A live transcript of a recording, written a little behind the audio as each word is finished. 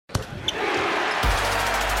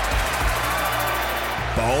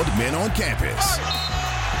Bald Men on Campus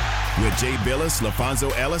with Jay Billis,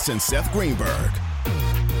 LaFonso Ellis, and Seth Greenberg.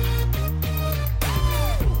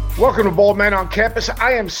 Welcome to Bald Men on Campus.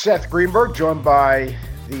 I am Seth Greenberg, joined by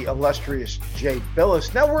the illustrious Jay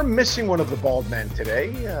Billis. Now, we're missing one of the bald men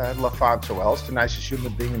today, LaFonso Ellis, the nicest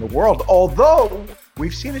human being in the world. Although,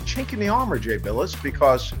 we've seen a chink in the armor, Jay Billis,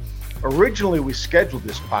 because originally we scheduled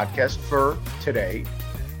this podcast for today,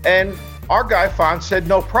 and our guy, Fon, said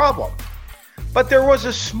no problem. But there was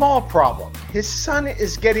a small problem. His son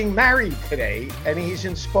is getting married today, and he's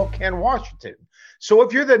in Spokane, Washington. So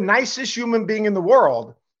if you're the nicest human being in the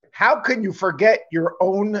world, how can you forget your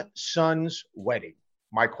own son's wedding?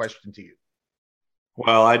 My question to you.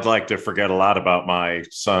 Well, I'd like to forget a lot about my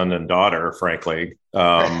son and daughter, frankly.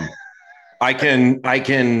 I can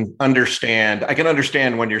understand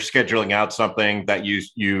when you're scheduling out something that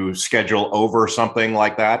you schedule over something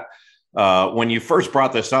like that. When you first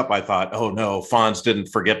brought this up, I thought, oh no, Fonz didn't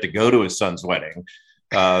forget to go to his son's wedding.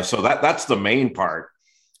 So that's the main part.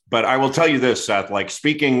 But I will tell you this, Seth, like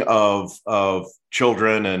speaking of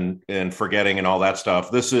children and forgetting and all that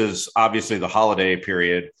stuff, this is obviously the holiday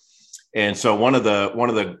period. And so one of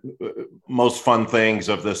the most fun things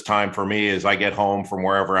of this time for me is I get home from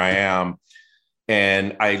wherever I am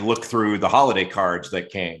and I look through the holiday cards that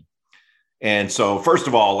came. And so first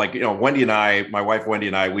of all, like, you know, my wife, Wendy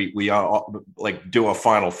and I, we like do a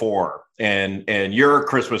Final Four, and your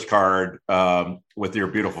Christmas card with your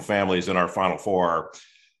beautiful families in our Final Four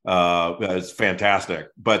is fantastic.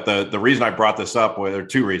 But the reason I brought this up, well, there are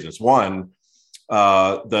two reasons. One,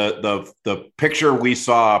 the picture we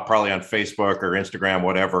saw probably on Facebook or Instagram,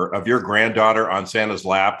 whatever, of your granddaughter on Santa's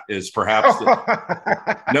lap is perhaps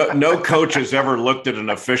no coach has ever looked at an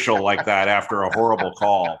official like that after a horrible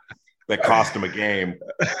call that cost him a game.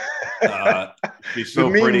 She's so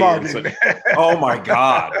pretty. Oh my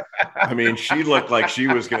God. I mean, she looked like she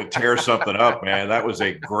was going to tear something up, man. That was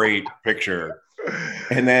a great picture.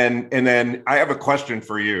 And then I have a question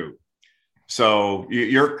for you. So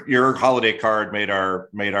your holiday card made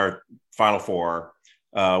our Final Four.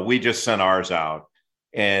 We just sent ours out,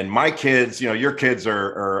 and my kids, you know, your kids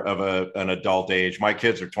are of an adult age. My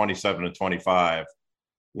kids are 27 and 25.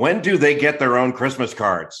 When do they get their own Christmas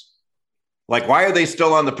cards? Like, why are they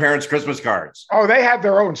still on the parents' Christmas cards? Oh, they have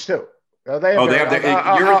their own too. Yours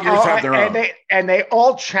have their own. And they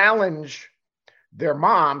all challenge their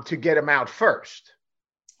mom to get them out first.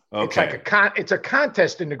 Okay. It's like it's a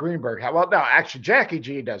contest in the Greenberg house. Well, no, actually, Jackie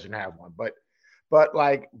G doesn't have one, but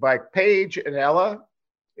like Paige and Ella,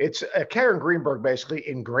 it's Karen Greenberg basically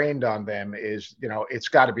ingrained on them is, you know, it's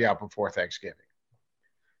got to be out before Thanksgiving.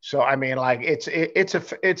 So I mean, like it's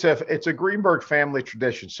a Greenberg family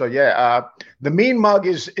tradition. So yeah, the mean mug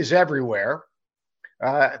is everywhere.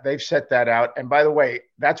 They've set that out, and by the way,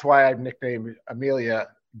 that's why I've nicknamed Amelia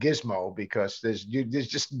Gizmo, because you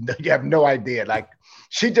have no idea. Like,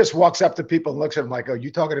 she just walks up to people and looks at them like, "Oh, you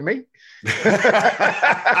talking to me?"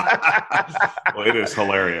 Well, it is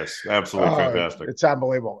hilarious, absolutely fantastic. It's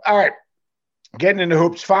unbelievable. All right, getting into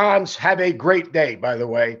hoops. Fonz, have a great day. By the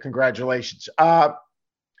way, congratulations.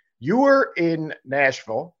 You were in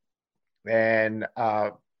Nashville, and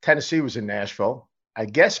Tennessee was in Nashville. I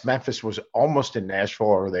guess Memphis was almost in Nashville,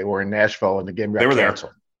 or they were in Nashville, and the game got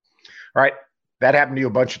canceled. All right. That happened to you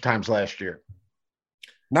a bunch of times last year.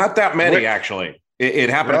 Not that many, actually.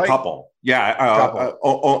 It happened a couple. Yeah.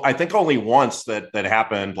 I think only once that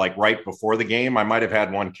happened, like right before the game. I might have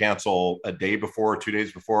had one cancel a day before, 2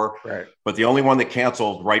 days before. Right. But the only one that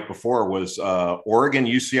canceled right before was Oregon,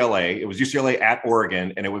 UCLA. It was UCLA at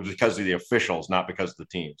Oregon, and it was because of the officials, not because of the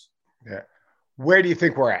teams. Yeah. Where do you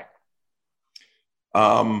think we're at?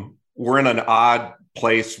 We're in an odd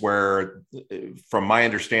place where, from my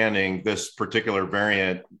understanding, this particular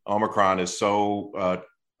variant, Omicron, is so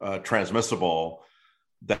transmissible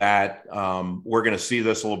that we're going to see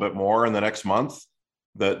this a little bit more in the next month.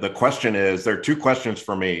 The question is, there are two questions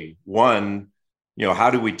for me. One, you know, how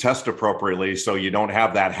do we test appropriately so you don't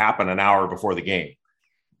have that happen an hour before the game?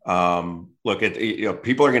 Look,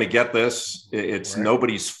 people are going to get this. It's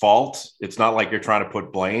nobody's fault. It's not like you're trying to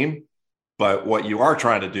put blame. But what you are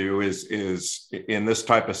trying to do is in this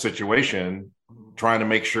type of situation, trying to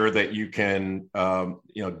make sure that you can,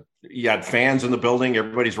 you had fans in the building,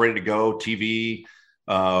 everybody's ready to go, TV,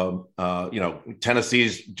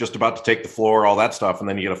 Tennessee's just about to take the floor, all that stuff. And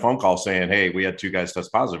then you get a phone call saying, hey, we had 2 guys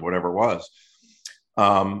test positive, whatever it was.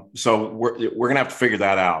 So we're going to have to figure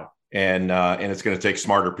that out. And it's going to take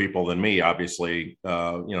smarter people than me, obviously,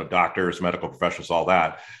 doctors, medical professionals, all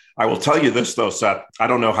that. I will tell you this, though, Seth, I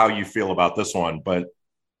don't know how you feel about this one, but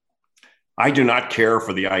I do not care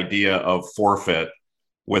for the idea of forfeit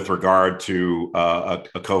with regard to a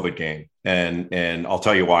COVID game. And I'll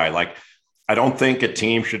tell you why. Like, I don't think a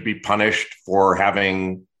team should be punished for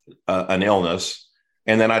having an illness.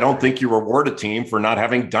 And then I don't think you reward a team for not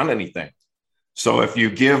having done anything. So if you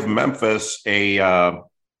give Memphis a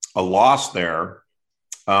loss there,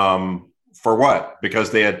 for what?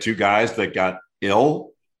 Because they had two guys that got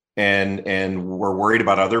ill and were worried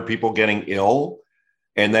about other people getting ill.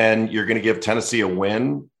 And then you're going to give Tennessee a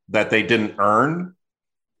win that they didn't earn.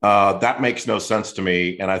 That makes no sense to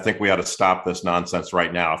me. And I think we ought to stop this nonsense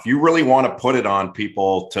right now. If you really want to put it on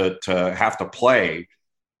people to have to play,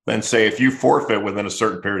 then say if you forfeit within a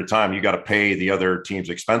certain period of time, you got to pay the other team's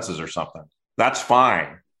expenses or something. That's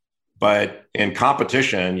fine. But in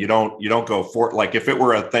competition, you don't go for, like, if it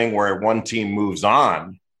were a thing where one team moves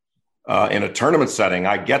on in a tournament setting,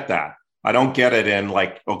 I get that. I don't get it in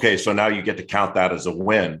like, okay, so now you get to count that as a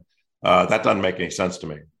win. That doesn't make any sense to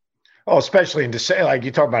me. Oh, especially in December, like you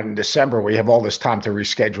talk about in December, we have all this time to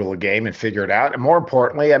reschedule a game and figure it out. And more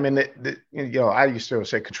importantly, I mean, I used to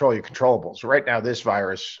say control your controllables. Right now, this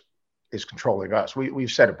virus is controlling us.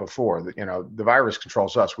 We've said it before that, the virus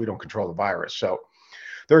controls us. We don't control the virus. So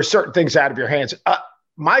there are certain things out of your hands.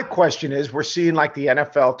 My question is, we're seeing like the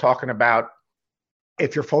NFL talking about,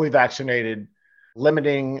 if you're fully vaccinated,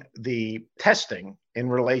 limiting the testing in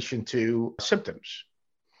relation to symptoms.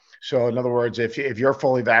 So in other words, if you're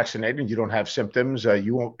fully vaccinated and you don't have symptoms,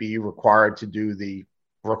 you won't be required to do the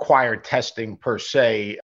required testing per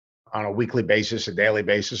se on a weekly basis, a daily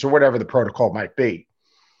basis, or whatever the protocol might be.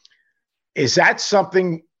 Is that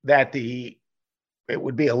something that it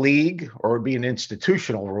would be a league or it would be an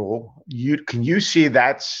institutional rule? Can you see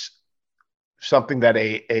that's something that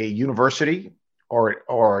a university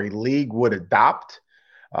or a league would adopt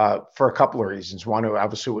for a couple of reasons? One,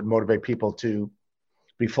 obviously, would motivate people to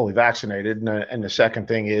be fully vaccinated. And the second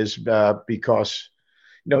thing is because,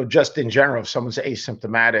 just in general, if someone's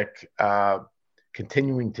asymptomatic,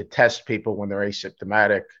 continuing to test people when they're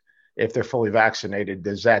asymptomatic, if they're fully vaccinated,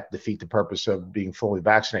 does that defeat the purpose of being fully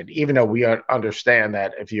vaccinated? Even though we understand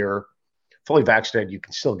that if you're fully vaccinated, you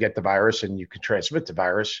can still get the virus and you can transmit the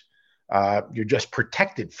virus. You're just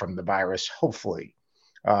protected from the virus, hopefully,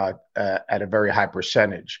 at a very high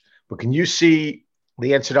percentage. But can you see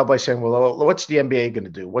the NCAA saying, well, what's the NBA going to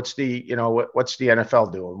do? What's the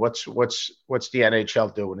NFL doing? What's the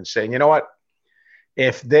NHL doing? And saying, you know what,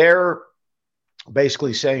 if they're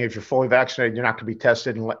basically saying if you're fully vaccinated, you're not going to be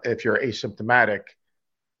tested if you're asymptomatic,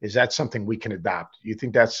 is that something we can adopt? You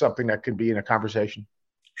think that's something that could be in a conversation?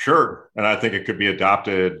 Sure. And I think it could be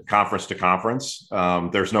adopted conference to conference.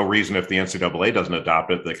 There's no reason if the NCAA doesn't adopt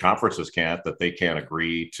it, the conferences can't, that they can't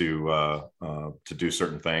agree to do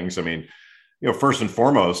certain things. I mean, first and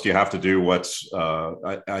foremost, you have to do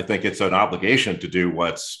I think it's an obligation to do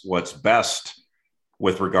what's best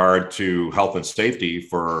with regard to health and safety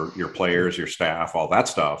for your players, your staff, all that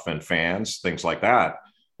stuff, and fans, things like that.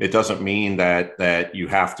 It doesn't mean that you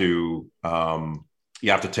have to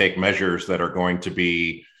take measures that are going to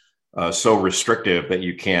be so restrictive that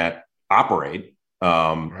you can't operate,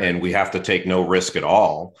 right. And we have to take no risk at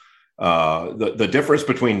all. The difference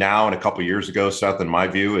between now and a couple of years ago, Seth, in my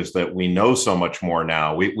view, is that we know so much more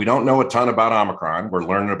now. We don't know a ton about Omicron. We're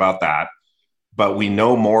learning about that, but we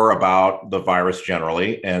know more about the virus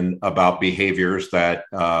generally and about behaviors that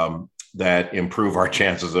improve our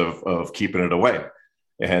chances of keeping it away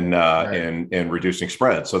and right. and reducing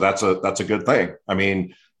spread. So that's a good thing. I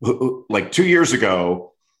mean, like 2 years ago,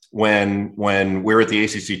 when we were at the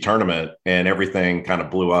ACC tournament and everything kind of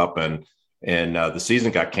blew up and the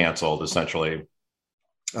season got canceled, essentially,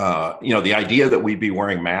 the idea that we'd be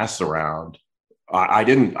wearing masks around,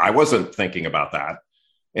 I wasn't thinking about that.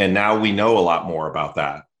 And now we know a lot more about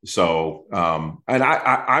that. So, and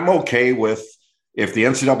I'm okay with if the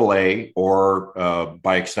NCAA or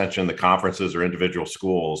by extension, the conferences or individual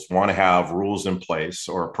schools want to have rules in place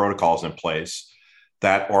or protocols in place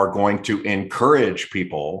that are going to encourage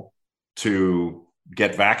people to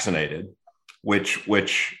get vaccinated,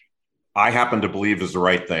 which I happen to believe is the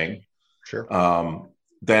right thing. Sure.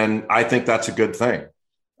 Then I think that's a good thing.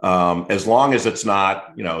 As long as it's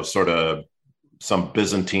not, sort of some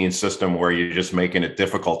Byzantine system where you're just making it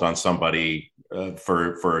difficult on somebody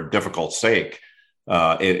for a difficult sake.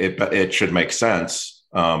 It should make sense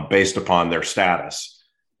based upon their status.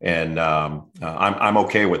 And I'm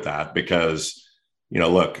okay with that because,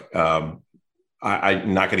 look,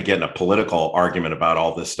 I'm not going to get in a political argument about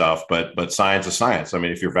all this stuff, but science is science. I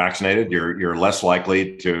mean, if you're vaccinated, you're less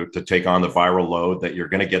likely to take on the viral load that you're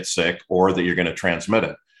going to get sick or that you're going to transmit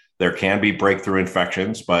it. There can be breakthrough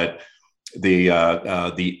infections, but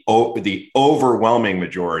overwhelming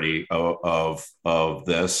majority of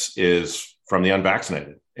this is from the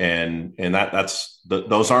unvaccinated, and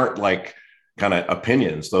those aren't like kind of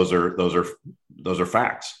opinions. Those are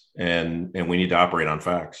facts, and we need to operate on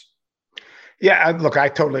facts. Yeah, look, I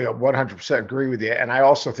totally 100% agree with you. And I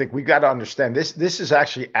also think we got to understand this is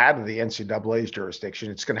actually out of the NCAA's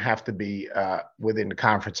jurisdiction. It's going to have to be within the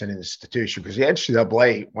conference and institution, because the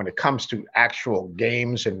NCAA, when it comes to actual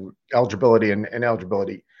games and eligibility and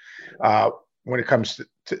ineligibility, when it comes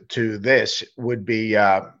to this, would be,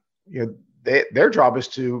 their job is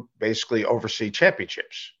to basically oversee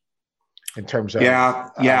championships in terms of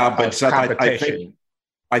but Seth,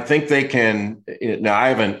 I think they can. Now, I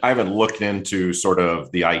haven't looked into sort of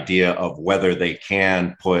the idea of whether they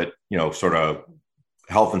can put, sort of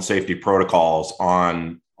health and safety protocols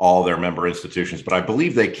on all their member institutions, but I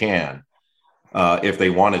believe they can if they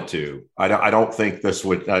wanted to. I don't think this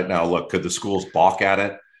would. Now, look, could the schools balk at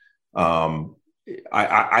it?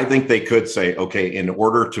 I think they could say, okay, in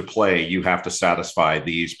order to play, you have to satisfy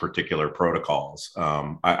these particular protocols.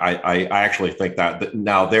 I actually think that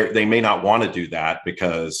now they may not want to do that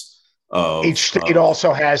because of each state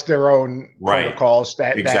also has their own protocols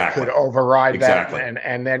that could override that.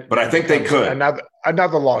 And then, but I think they could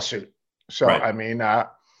another lawsuit. So, right. I mean,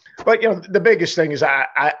 but the biggest thing is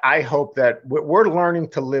I hope that we're learning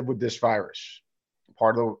to live with this virus.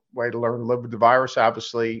 Part of the way to learn to live with the virus,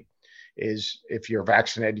 obviously, is if you're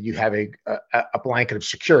vaccinated, you have a blanket of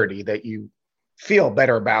security that you feel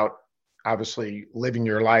better about, obviously, living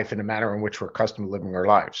your life in a manner in which we're accustomed to living our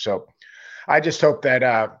lives. So I just hope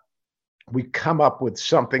that we come up with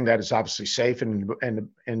something that is obviously safe and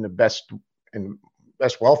in the best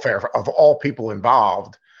welfare of all people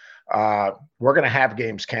involved. We're going to have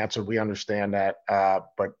games canceled. We understand that,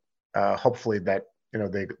 but hopefully that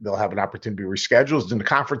they'll have an opportunity to be rescheduled, and the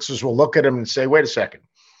conferences will look at them and say, wait a second.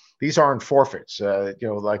 These aren't forfeits.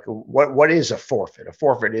 Like what is a forfeit? A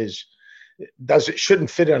forfeit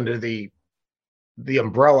shouldn't fit under the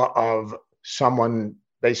umbrella of someone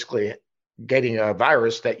basically getting a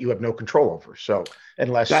virus that you have no control over. So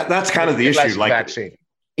unless that's kind of the issue, like vaccine.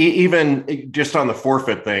 Even just on the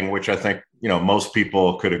forfeit thing, which I think most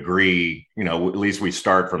people could agree. At least we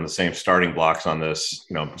start from the same starting blocks on this,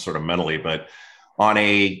 sort of mentally. But on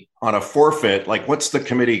a forfeit, like what's the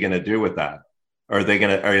committee going to do with that? Are they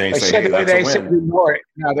going to say, hey, that's a win?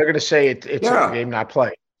 No, they're going to say it's a game not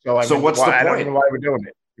play. So what's the point? I don't even know why we're doing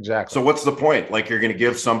it. Exactly. So what's the point? Like you're going to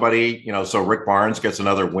give somebody, so Rick Barnes gets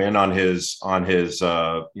another win on his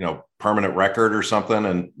permanent record or something,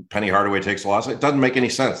 and Penny Hardaway takes a loss. It doesn't make any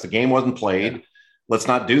sense. The game wasn't played. Yeah. Let's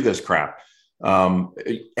not do this crap.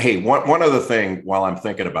 Hey, one other thing while I'm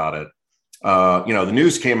thinking about it, the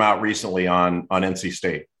news came out recently on NC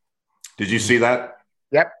State. Did you see that?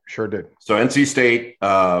 Yep, sure did. So NC State,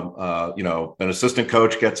 an assistant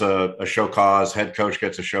coach gets a show cause, head coach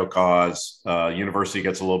gets a show cause, university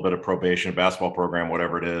gets a little bit of probation, basketball program,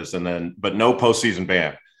 whatever it is, but no postseason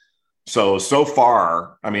ban. So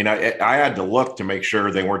far, I mean, I had to look to make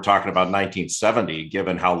sure they weren't talking about 1970,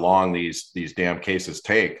 given how long these damn cases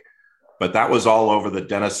take. But that was all over the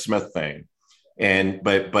Dennis Smith thing.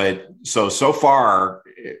 But so far,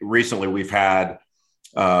 recently we've had,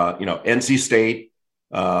 NC State,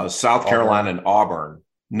 South Carolina and Auburn,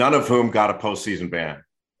 none of whom got a postseason ban,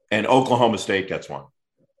 and Oklahoma State gets one.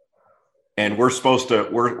 And we're supposed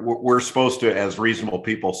to, as reasonable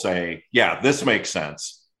people, say, yeah, this makes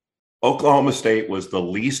sense. Oklahoma State was the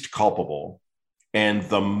least culpable and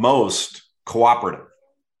the most cooperative.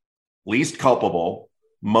 Least culpable,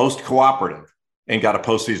 most cooperative, and got a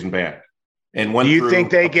postseason ban. And do you think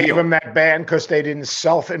they gave them that ban because they didn't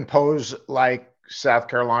self-impose like South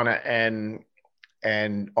Carolina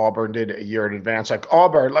and Auburn did a year in advance? Like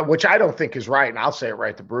Auburn, which I don't think is right, and I'll say it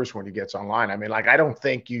right to Bruce when he gets online. I mean, like, I don't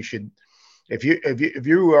think you should, if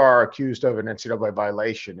you are accused of an NCAA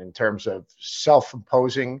violation in terms of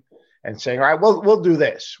self-imposing and saying, all right, we'll do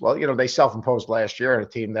this. Well, they self-imposed last year on a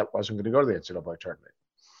team that wasn't going to go to the NCAA tournament,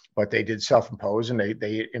 but they did self-impose, and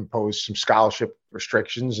they imposed some scholarship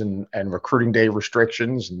restrictions and recruiting day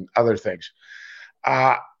restrictions and other things.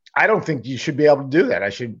 I don't think you should be able to do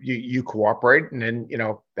that. You cooperate, and then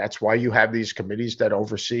that's why you have these committees that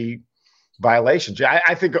oversee violations.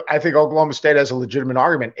 I think Oklahoma State has a legitimate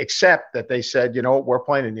argument, except that they said, we're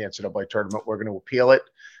playing in the NCAA tournament. We're going to appeal it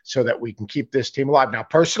so that we can keep this team alive. Now,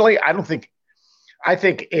 personally, I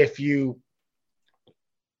think if you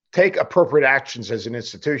take appropriate actions as an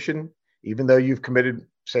institution, even though you've committed,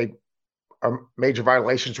 say, major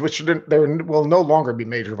violations, which there will no longer be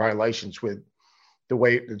major violations with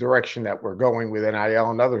the direction that we're going with NIL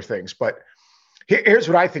and other things. But Here's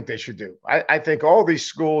what I think they should do. I think all these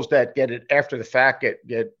schools that get it after the fact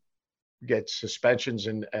get suspensions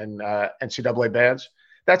and NCAA bans.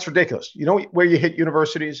 That's ridiculous. You know where you hit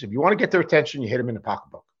universities? If you want to get their attention, you hit them in the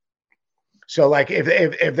pocketbook. So, like,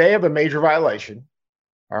 if they have a major violation,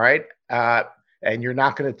 all right, and you're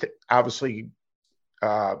not going to obviously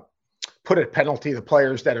put a penalty, the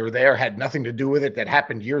players that are there had nothing to do with it, that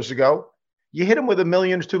happened years ago, you hit them with $1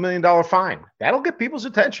 million to $2 million fine. That'll get people's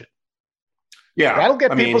attention. Yeah, that'll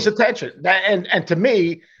get people's attention. And to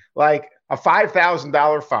me, like a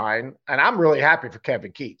 $5,000 fine, and I'm really happy for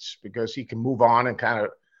Kevin Keatts because he can move on and kind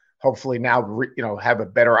of hopefully now have a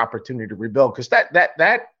better opportunity to rebuild, because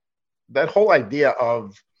that whole idea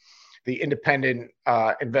of the independent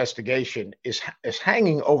investigation is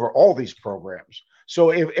hanging over all these programs.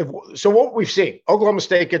 So so what we've seen, Oklahoma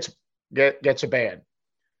State gets a ban.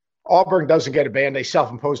 Auburn doesn't get a ban. They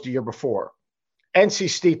self-imposed a year before. NC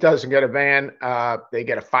State doesn't get a ban. They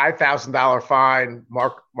get a $5,000 fine.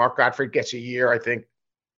 Mark Gottfried gets a year, I think.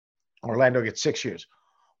 Orlando gets 6 years.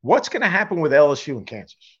 What's going to happen with LSU and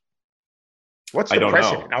Kansas? What's the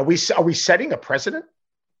precedent? Are we setting a precedent?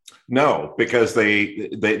 No, because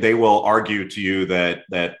they will argue to you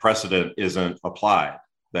that precedent isn't applied,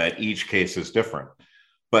 that each case is different.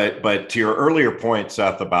 But to your earlier point,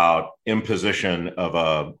 Seth, about imposition of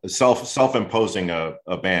a self-imposing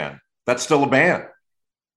a ban, that's still a ban.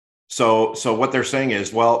 So what they're saying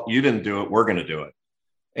is, well, you didn't do it, we're going to do it,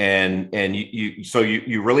 and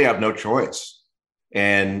you really have no choice.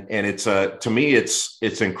 And it's to me,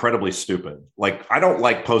 it's incredibly stupid. Like, I don't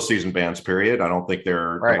like postseason bans, period. I don't think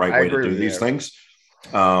they're the right way to do these things.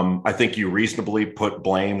 I think you reasonably put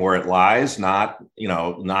blame where it lies, not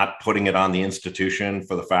putting it on the institution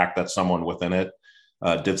for the fact that someone within it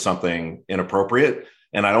did something inappropriate.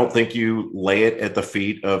 And I don't think you lay it at the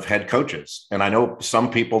feet of head coaches. And I know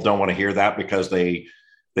some people don't want to hear that because they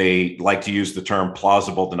like to use the term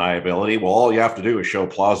plausible deniability. Well, all you have to do is show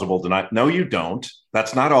plausible No, you don't.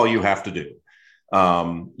 That's not all you have to do.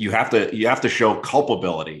 You have to show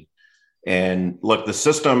culpability. And look, the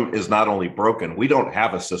system is not only broken. We don't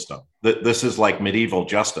have a system. This is like medieval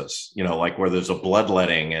justice, like where there's a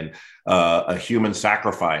bloodletting and a human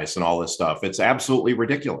sacrifice and all this stuff. It's absolutely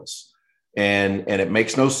ridiculous. And it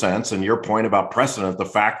makes no sense. And your point about precedent, the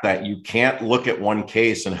fact that you can't look at one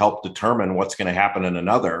case and help determine what's going to happen in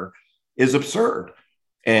another, is absurd.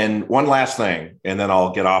 And one last thing, and then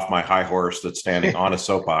I'll get off my high horse that's standing on a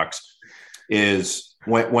soapbox, is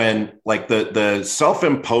when like the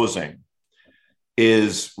self-imposing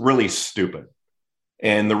is really stupid.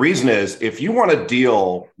 And the reason is, if you want to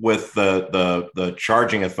deal with the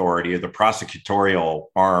charging authority or the prosecutorial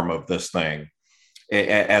arm of this thing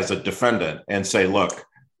as a defendant and say, look,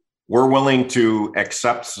 we're willing to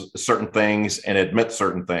accept certain things and admit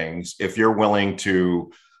certain things if you're willing to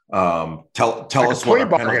tell us what our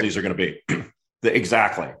penalties are going to be.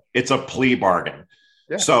 Exactly. It's a plea bargain.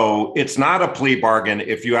 Yeah. So it's not a plea bargain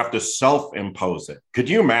if you have to self-impose it. Could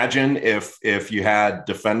you imagine if you had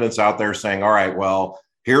defendants out there saying, all right, well,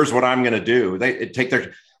 here's what I'm going to do. They take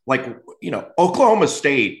their, Oklahoma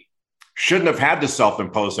State shouldn't have had to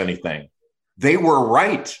self-impose anything. They were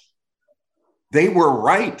right. They were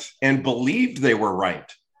right and believed they were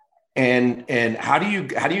right. And how do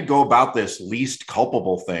you go about this least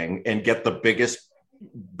culpable thing and get the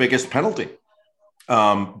biggest penalty?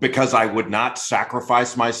 Because I would not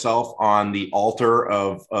sacrifice myself on the altar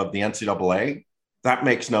of the NCAA. That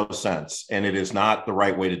makes no sense. And it is not the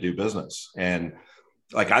right way to do business. And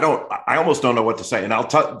I almost don't know what to say. And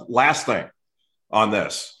last thing on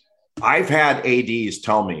this. I've had ADs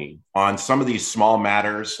tell me on some of these small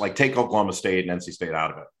matters, like take Oklahoma State and NC State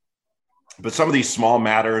out of it, but some of these small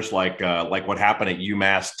matters, like what happened at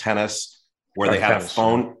UMass tennis, where they had a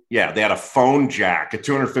phone. Yeah, they had a phone jack, a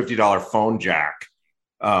 $250 phone jack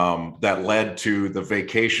that led to the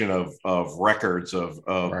vacation of records of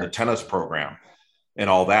the tennis program and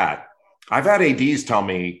all that. I've had ADs tell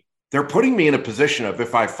me they're putting me in a position of,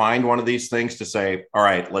 if I find one of these things, to say, all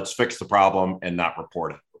right, let's fix the problem and not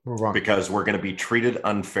report it. Because we're going to be treated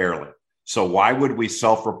unfairly. So why would we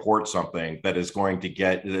self-report something that is going to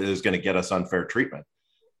get us unfair treatment?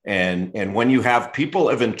 And when you have people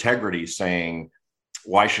of integrity saying,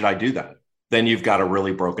 why should I do that? Then you've got a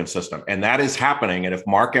really broken system. And that is happening. And if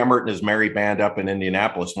Mark Emmert and his merry band up in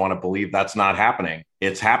Indianapolis want to believe that's not happening,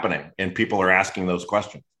 it's happening. And people are asking those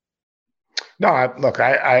questions. No, I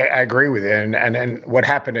agree with you. And what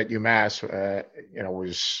happened at UMass,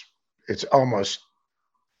 it's almost,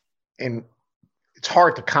 and it's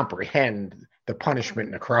hard to comprehend the punishment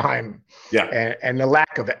and the crime, and the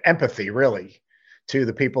lack of empathy, really, to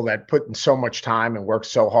the people that put in so much time and worked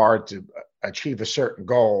so hard to achieve a certain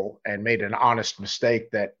goal and made an honest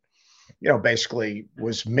mistake that, basically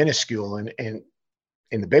was minuscule in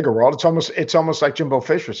the bigger world. It's almost like Jimbo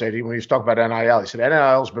Fisher said when he was talking about NIL. He said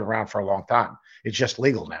NIL's been around for a long time. It's just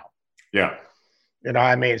legal now. Yeah.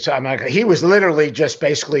 So I'm like, he was literally just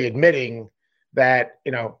basically admitting that,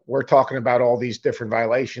 we're talking about all these different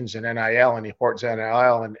violations in NIL and the importance of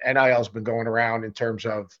NIL, and NIL's been going around in terms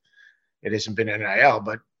of, it hasn't been NIL,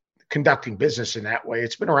 but conducting business in that way.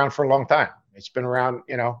 It's been around for a long time. It's been around,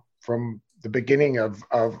 from the beginning of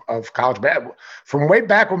college bad, from way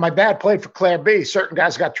back when my dad played for Claire B. Certain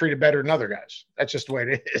guys got treated better than other guys. That's just the way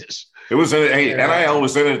it is. It was NIL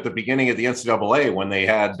was in it at the beginning of the NCAA when they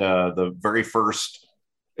had the very first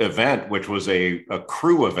event, which was a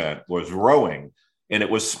crew event, was rowing, and it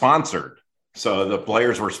was sponsored. So the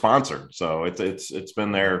players were sponsored. So it's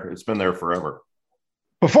been there. It's been there forever.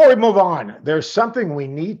 Before we move on, there's something we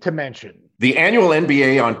need to mention. The annual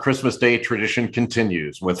NBA on Christmas Day tradition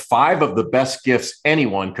continues with 5 of the best gifts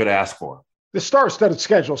anyone could ask for. The star-studded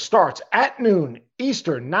schedule starts at noon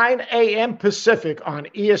Eastern, 9 a.m. Pacific on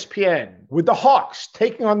ESPN, with the Hawks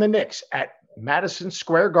taking on the Knicks at Madison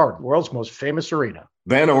Square Garden, world's most famous arena.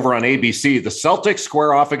 Then over on ABC, the Celtics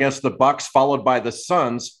square off against the Bucks, followed by the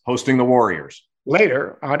Suns hosting the Warriors.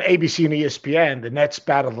 Later on ABC and ESPN, the Nets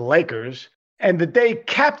battle the Lakers, and the day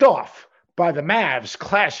capped off by the Mavs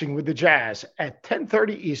clashing with the Jazz at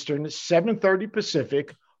 10:30 Eastern, 7:30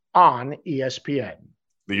 Pacific on ESPN.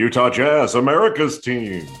 The Utah Jazz, America's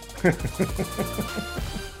team.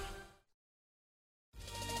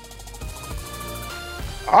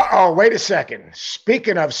 Wait a second.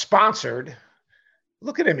 Speaking of sponsored,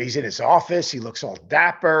 look at him. He's in his office. He looks all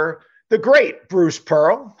dapper. The great Bruce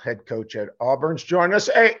Pearl, head coach at Auburn's joining us.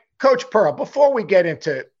 Hey, Coach Pearl, before we get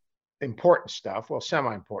into important stuff, well,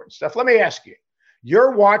 semi-important stuff, let me ask you.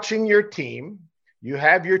 You're watching your team. You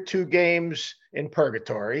have your 2 games in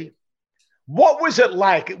purgatory. What was it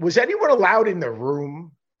like? Was anyone allowed in the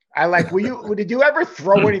room? Did you ever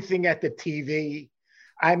throw anything at the TV?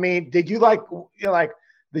 I mean, did you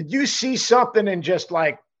did you see something and just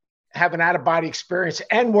have an out-of-body experience?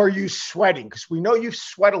 And were you sweating? Because we know you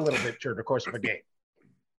sweat a little bit during the course of a game.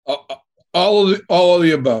 All of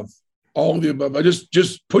the above. All of the above. I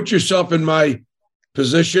just put yourself in my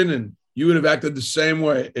position, and you would have acted the same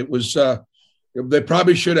way. It was they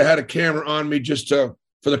probably should have had a camera on me just for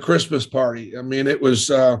the Christmas party. I mean, it was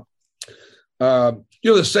the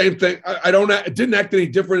same thing. It didn't act any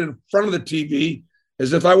different in front of the TV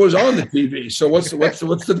as if I was on the TV. So what's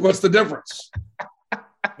the difference?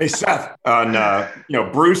 Hey, Seth,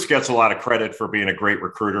 Bruce gets a lot of credit for being a great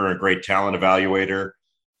recruiter and a great talent evaluator,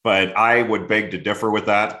 but I would beg to differ with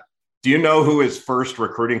that. Do you know who his first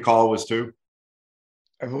recruiting call was to?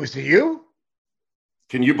 It was to you?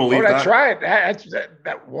 Can you believe that? That's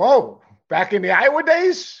right. Whoa. Back in the Iowa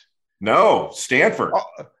days? No, Stanford.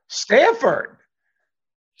 Oh, Stanford.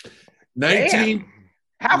 19.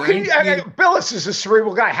 How can you? Billis is a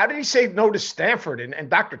cerebral guy. How did he say no to Stanford and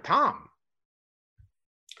Dr. Tom?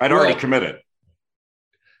 I'd already committed.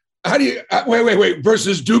 How do you wait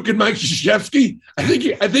versus Duke and Mike Krzyzewski? I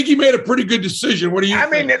think he made a pretty good decision. What do you? I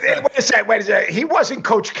mean, wait a second. He wasn't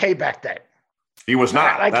Coach K back then. He was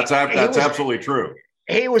not. That's absolutely true.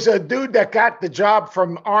 He was a dude that got the job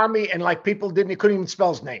from Army, and couldn't even spell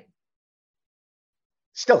his name.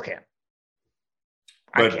 Still can't.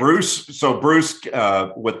 But Bruce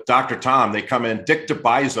with Dr. Tom, they come in. Dick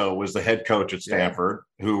DeBizo was the head coach at Stanford,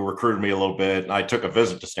 who recruited me a little bit. And I took a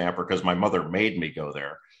visit to Stanford because my mother made me go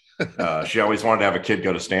there. She always wanted to have a kid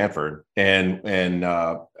go to Stanford. And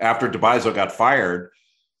after DeBizo got fired,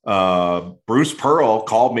 Bruce Pearl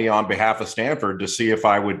called me on behalf of Stanford to see if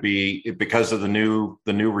I would be, because of the new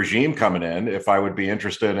regime coming in, if I would be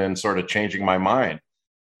interested in sort of changing my mind.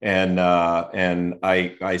 And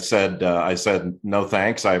I said no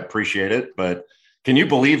thanks. I appreciate it, but can you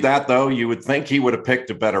believe that though? You would think he would have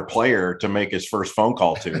picked a better player to make his first phone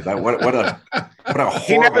call to. What a horrible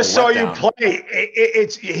He never saw you play.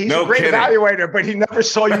 He's a great evaluator, but he never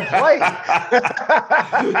saw you play.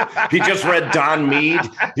 He just read Don Mead.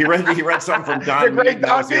 He read something from Don Mead.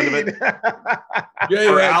 That was the end of it.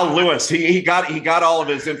 Or Al Lewis. He got all of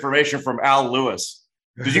his information from Al Lewis.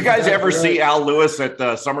 Did you guys ever see Al Lewis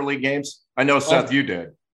at Summer League games? I know, Seth, you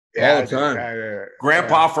did. All the time.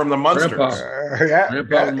 Grandpa from the Munsters.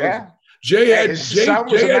 Jay had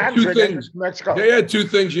two things. Jay had 2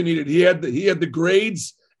 things you needed. He had the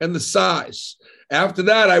grades and the size. After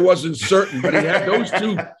that, I wasn't certain, but he had those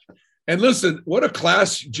 2. And listen, what a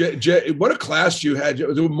class, what a class you had.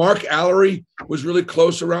 Mark Allery was really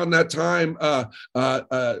close around that time.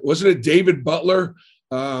 Wasn't it David Butler?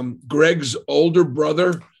 Greg's older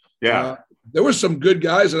brother. Yeah. There were some good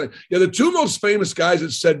guys. And the two most famous guys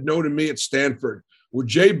that said no to me at Stanford were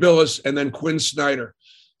Jay Bilas and then Quinn Snyder.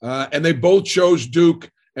 And they both chose Duke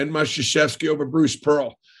and Mike Krzyzewski over Bruce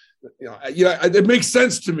Pearl. It makes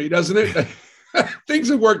sense to me, doesn't it? Things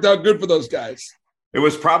have worked out good for those guys. It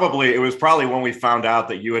was probably when we found out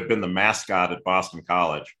that you had been the mascot at Boston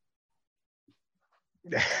College.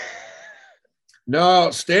 No,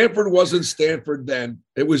 Stanford wasn't Stanford then.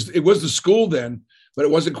 It was the school then, but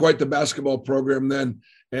it wasn't quite the basketball program then.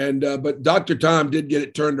 And but Dr. Tom did get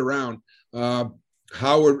it turned around.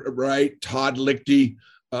 Howard Wright, Todd Lichty,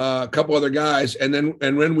 a couple other guys, and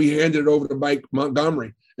when we handed it over to Mike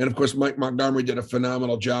Montgomery, and of course Mike Montgomery did a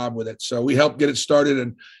phenomenal job with it. So we helped get it started,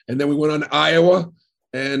 and then we went on to Iowa,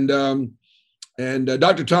 and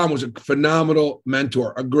Dr. Tom was a phenomenal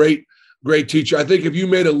mentor, a great teacher. I think if you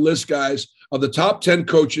made a list, guys, of the top 10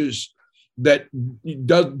 coaches that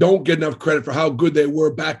don't get enough credit for how good they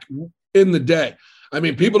were back in the day. I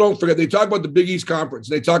mean, people don't forget. They talk about the Big East Conference.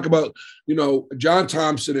 They talk about, John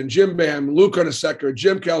Thompson and Jim Boeheim, Lou Carnesecca,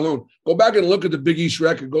 Jim Calhoun. Go back and look at the Big East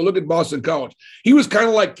record. Go look at Boston College. He was kind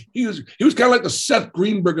of like the Seth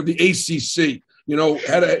Greenberg of the ACC.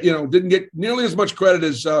 Didn't get nearly as much credit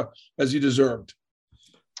as he deserved.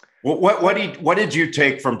 Well, what did you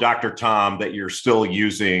take from Dr. Tom that you're still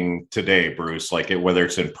using today, Bruce? Like whether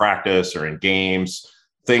it's in practice or in games,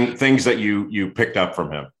 things that you picked up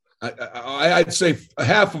from him. I'd say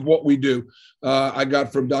half of what we do, I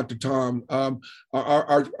got from Dr. Tom.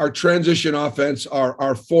 Our transition offense, our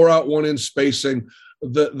 4-out 1-in spacing,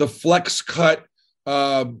 the flex cut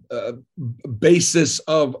basis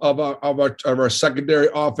of our secondary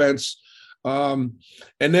offense. And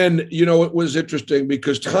then, it was interesting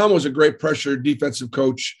because Tom was a great pressure defensive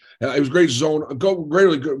coach. He was a great zone,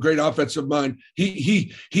 great offensive mind.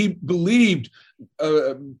 He believed,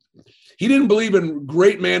 he didn't believe in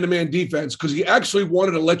great man-to-man defense because he actually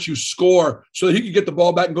wanted to let you score so that he could get the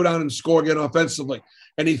ball back and go down and score again offensively.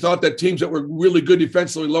 And he thought that teams that were really good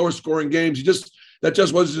defensively, lower scoring games, that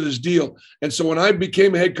just wasn't his deal. And so when I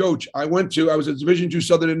became a head coach, I was at Division II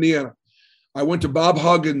Southern Indiana. I went to Bob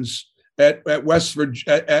Huggins at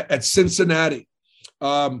Cincinnati.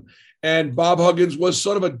 And Bob Huggins was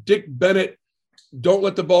sort of a Dick Bennett, don't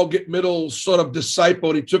let the ball get middle sort of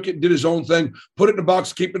disciple. He took it and did his own thing, put it in the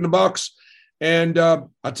box, keep it in the box. And I'll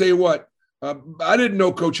tell you what, I didn't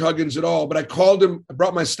know Coach Huggins at all, but I called him, I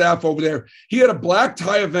brought my staff over there. He had a black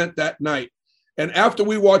tie event that night. And after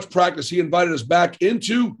we watched practice, he invited us back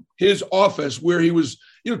into his office where he was,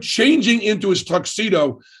 changing into his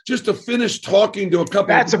tuxedo just to finish talking to a couple.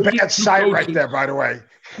 That's a bad sight right there, by the way.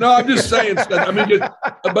 No, I'm just saying. I mean, just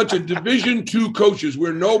a bunch of Division II coaches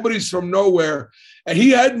where nobody's from nowhere. And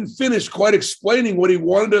he hadn't finished quite explaining what he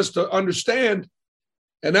wanted us to understand.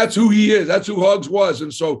 And that's who he is. That's who Hugs was.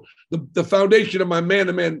 And so the foundation of my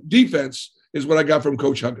man-to-man defense is what I got from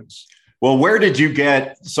Coach Huggins. Well, where did you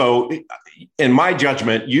get? So in my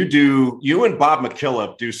judgment, you and Bob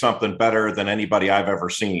McKillop do something better than anybody I've ever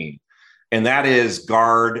seen. And that is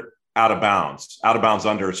guard out of bounds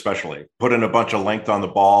under, especially put in a bunch of length on the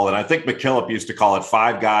ball. And I think McKillop used to call it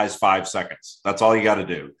 5 guys, 5 seconds. That's all you got to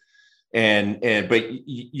do. But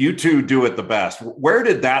you two do it the best. Where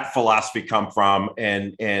did that philosophy come from?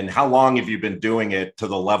 And how long have you been doing it to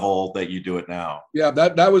the level that you do it now? Yeah,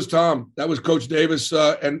 that was Tom. That was Coach Davis.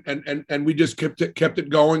 And we just kept it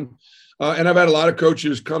going. And I've had a lot of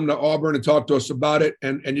coaches come to Auburn and talk to us about it.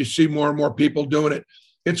 And you see more and more people doing it.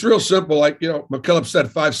 It's real simple. Like, McKillop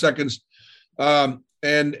said 5 seconds and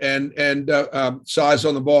size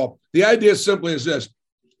on the ball. The idea simply is this.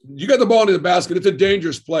 You got the ball into the basket. It's a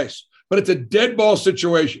dangerous place, but it's a dead ball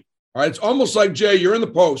situation. All right. It's almost like, Jay, you're in the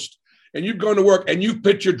post and you've gone to work and you've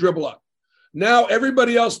pitched your dribble up. Now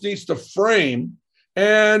everybody else needs to frame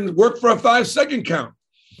and work for a 5-second count.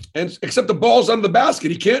 And except the ball's under the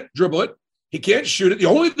basket. He can't dribble it. He can't shoot it. The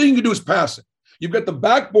only thing you can do is pass it. You've got the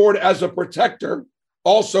backboard as a protector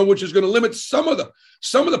also, which is going to limit some of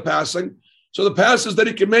the passing. So the passes that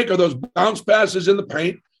he can make are those bounce passes in the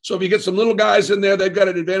paint. So if you get some little guys in there, they've got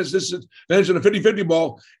an advantage. This is advantage in a 50-50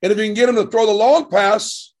 ball. And if you can get them to throw the long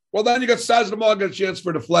pass, well, then you got size of the ball, got a chance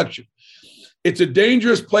for deflection. It's a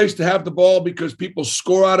dangerous place to have the ball because people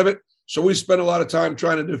score out of it. So we spend a lot of time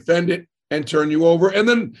trying to defend it and turn you over. And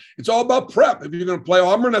then it's all about prep. If you're going to play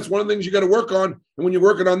Auburn, that's one of the things you got to work on. And when you're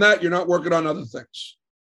working on that, you're not working on other things.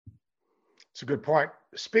 It's a good point.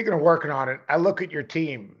 Speaking of working on it, I look at your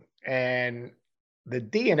team and the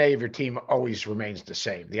DNA of your team always remains the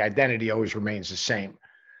same. The identity always remains the same.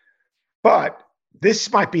 But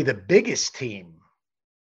this might be the biggest team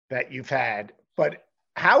that you've had. But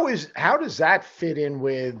how does that fit in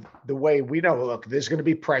with the way we know, look, there's going to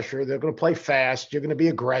be pressure. They're going to play fast. You're going to be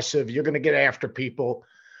aggressive. You're going to get after people.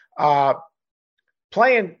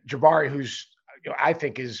 Playing Jabari, who's, I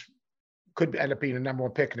think could end up being the number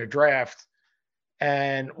one pick in the draft,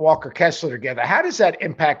 and Walker Kessler together. How does that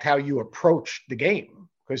impact how you approach the game?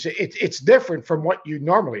 Because it's different from what you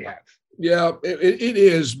normally have. Yeah, it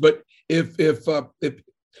is. But if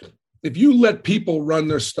you let people run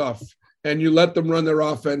their stuff and you let them run their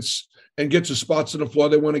offense and get to spots on the floor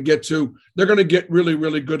they want to get to, they're going to get really,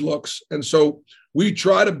 really good looks. And so we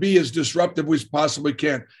try to be as disruptive as we possibly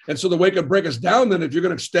can. And so the way it can break us down, then if you're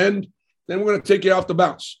going to extend, then we're going to take you off the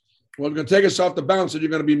bounce. Well, we're going to take us off the bounce, and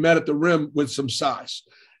you're going to be met at the rim with some size.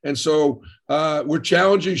 And so we're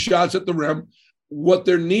challenging shots at the rim. What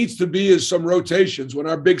there needs to be is some rotations. When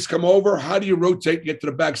our bigs come over, how do you rotate and get to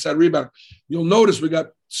the backside rebound? You'll notice we got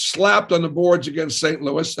slapped on the boards against St.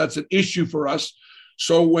 Louis. That's an issue for us.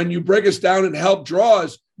 So when you break us down and help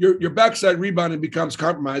draws, your backside rebounding becomes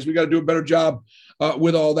compromised. We got to do a better job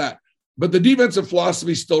with all that. But the defensive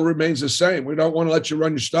philosophy still remains the same. We don't want to let you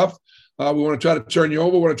run your stuff. We want to try to turn you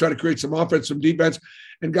over. We want to try to create some offense, some defense.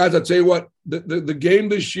 And guys, I'll tell you what, the game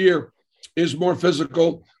this year is more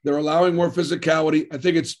physical. They're allowing more physicality. I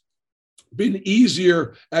think it's been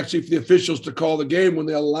easier actually for the officials to call the game when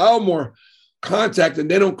they allow more contact and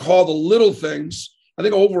they don't call the little things. I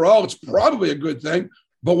think overall it's probably a good thing.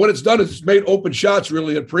 But what it's done is it's made open shots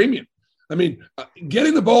really a premium. I mean,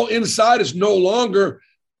 getting the ball inside is no longer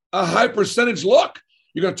a high percentage look.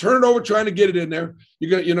 You're going to turn it over trying to get it in there.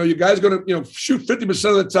 You're going to, your guy's going to, shoot 50%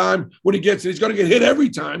 of the time when he gets it. He's going to get hit every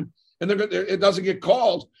time, and it doesn't get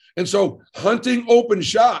called. And so hunting open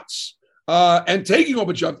shots and taking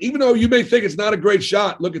open shots, even though you may think it's not a great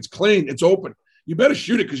shot, look, it's clean, it's open. You better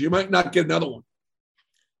shoot it because you might not get another one.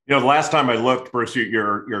 The last time I looked, Bruce,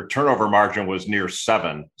 your turnover margin was near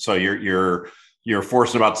 7. So you're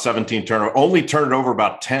forcing about 17 turnover. Only turned over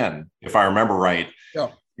about 10, if I remember right. Yeah.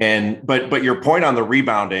 But your point on the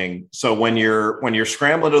rebounding. So when you're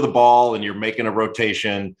scrambling to the ball and you're making a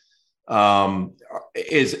rotation,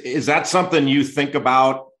 is that something you think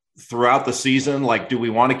about throughout the season? Like, do we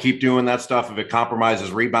want to keep doing that stuff if it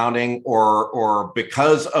compromises rebounding, or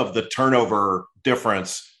because of the turnover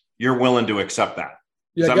difference, you're willing to accept that?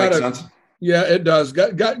 Does that make sense? Yeah, it does.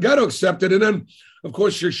 Got to accept it. And then, of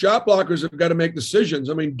course, your shot blockers have got to make decisions.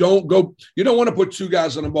 I mean, you don't want to put 2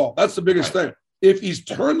 guys on the ball. That's the biggest thing. If he's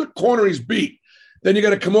turned the corner, he's beat, then you got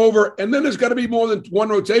to come over, and then there's got to be more than one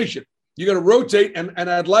rotation. You got to rotate, and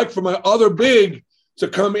I'd like for my other big to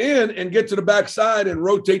come in and get to the backside and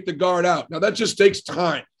rotate the guard out. Now, that just takes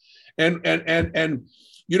time. And when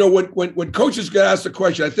coaches get asked the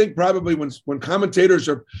question, I think probably when commentators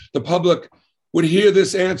or the public would hear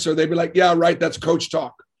this answer, they'd be like, yeah, right, that's coach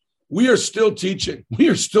talk. We are still teaching. We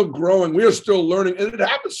are still growing. We are still learning, and it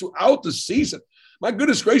happens throughout the season. My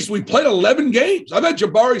goodness gracious, we played 11 games. I've had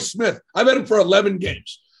Jabari Smith. I've had him for 11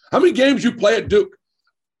 games. How many games you play at Duke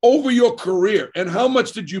over your career, and how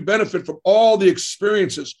much did you benefit from all the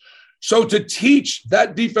experiences? So to teach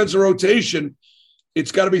that defensive rotation,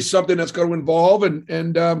 it's got to be something that's going to involve, we're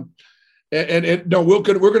going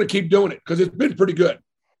to keep doing it because it's been pretty good.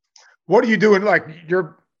 What are you doing? Like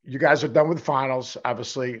you guys are done with the finals.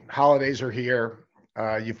 Obviously, holidays are here.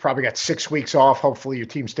 You've probably got 6 weeks off. Hopefully, your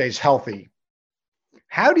team stays healthy.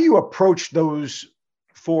 How do you approach those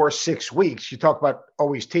 4-6 weeks? You talk about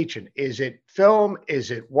always teaching. Is it film?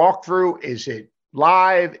 Is it walkthrough? Is it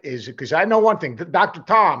live? Is it, because I know one thing, Dr.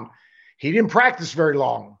 Tom, he didn't practice very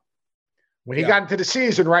long. When he got into the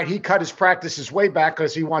season, right, he cut his practices way back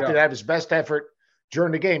because he wanted to have his best effort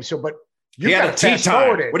during the game. So, but he had a tea time.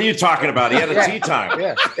 What are you talking about? He had a tea time.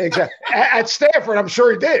 Yeah, exactly. At Stanford, I'm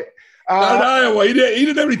sure he did. Not Iowa. He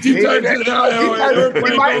didn't have any tea times in Iowa.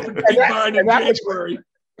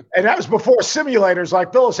 And that was before simulators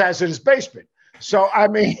like Billis has in his basement. So, I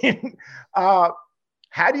mean, how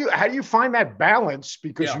do you find that balance?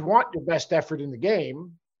 Because you want your best effort in the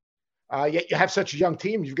game, yet you have such a young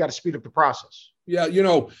team, you've got to speed up the process. Yeah,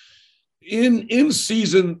 in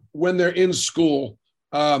season when they're in school,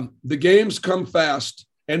 the games come fast,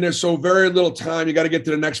 and there's so very little time. You got to get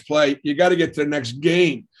to the next play. You got to get to the next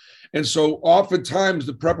game. And so oftentimes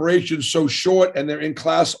the preparation is so short and they're in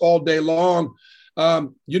class all day long.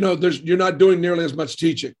 You're not doing nearly as much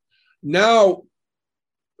teaching. Now,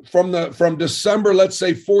 from December, let's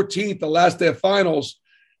say 14th, the last day of finals,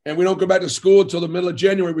 and we don't go back to school until the middle of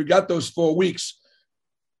January, we got those 4 weeks.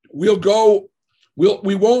 We won't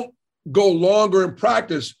go longer in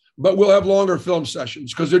practice, but we'll have longer film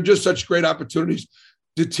sessions because they're just such great opportunities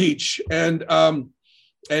to teach. And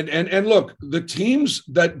look, the teams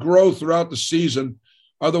that grow throughout the season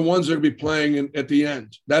are the ones that are going to be playing at the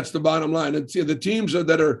end. That's the bottom line. And the teams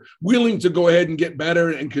that are willing to go ahead and get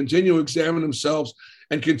better and continue to examine themselves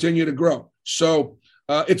and continue to grow. So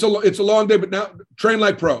it's a long day, but now train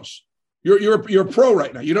like pros. You're a pro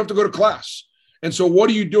right now. You don't have to go to class. And so what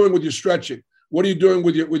are you doing with your stretching? What are you doing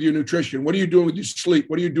with your nutrition? What are you doing with your sleep?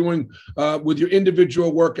 What are you doing with your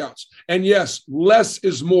individual workouts? And yes, less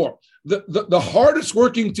is more. The hardest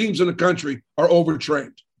working teams in the country are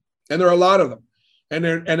overtrained, and there are a lot of them. And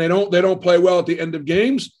they don't play well at the end of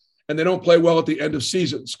games, and they don't play well at the end of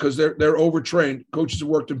seasons because they're overtrained. Coaches have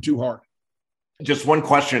worked them too hard. Just one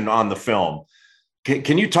question on the film.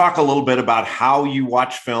 Can you talk a little bit about how you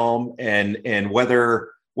watch film and whether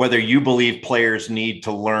you believe players need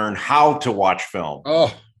to learn how to watch film? Oh,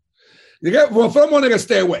 film one, they got to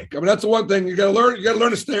stay awake. I mean, that's the one thing you got to learn. You got to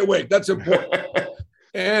learn to stay awake. That's important.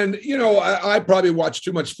 And I probably watch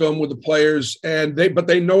too much film with the players, but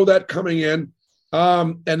they know that coming in.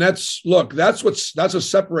 And that's a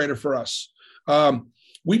separator for us.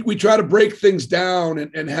 We try to break things down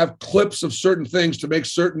and have clips of certain things to make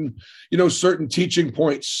certain teaching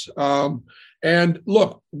points. And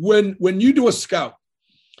look, when you do a scout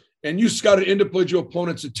and you scout an individual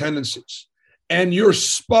opponent's tendencies and you're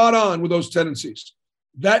spot on with those tendencies,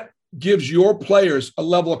 that gives your players a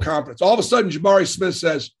level of confidence. All of a sudden, Jabari Smith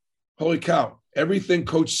says, holy cow, everything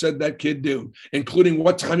coach said that kid do, including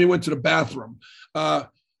what time he went to the bathroom.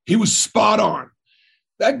 He was spot on.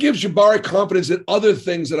 That gives Jabari confidence in other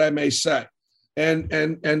things that I may say.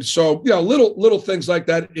 And so, little things like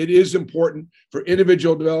that. It is important for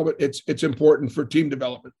individual development. It's important for team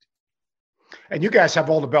development. And you guys have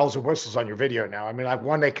all the bells and whistles on your video now. I mean, like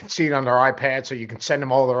one, they can see it on their iPad, so you can send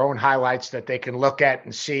them all their own highlights that they can look at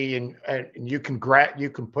and see, and you can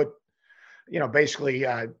put, basically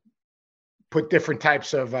put different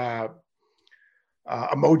types of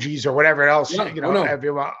emojis or whatever else,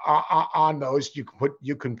 on those. You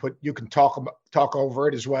can talk over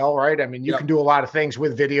it as well, right? I mean, you can do a lot of things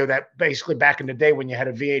with video that basically back in the day when you had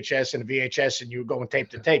a VHS and you were going tape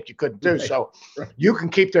to tape, you couldn't do. So you can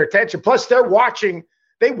keep their attention. Plus they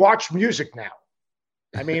watch music now.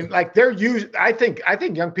 I mean, like I think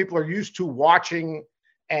young people are used to watching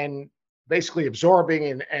and basically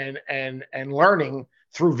absorbing and learning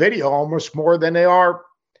through video almost more than they are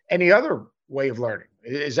any other way of learning.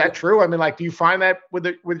 Is that true? I mean, like, do you find that with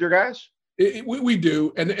your guys? We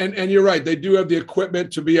do. And you're right. They do have the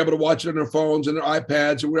equipment to be able to watch it on their phones and their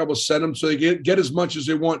iPads, and we're able to send them so they get as much as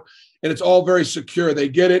they want. And it's all very secure. They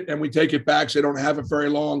get it and we take it back so they don't have it very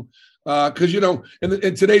long. Because,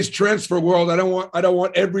 in today's transfer world, I don't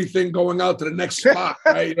want everything going out to the next spot,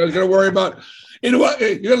 right? You're going to worry about,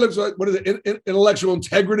 what is it, intellectual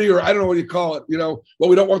integrity, or I don't know what you call it, what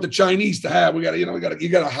we don't want the Chinese to have. You got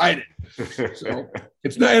to hide it. So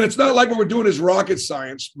it's not like what we're doing is rocket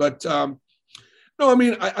science, but no, I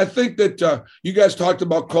mean, I think that you guys talked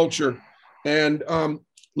about culture and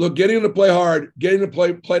look, getting to play hard, getting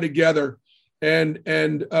to play together, and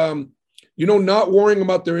not worrying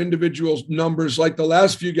about their individual numbers like the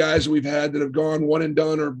last few guys that we've had that have gone one and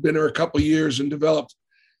done or been there a couple of years and developed.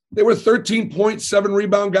 They were 13.7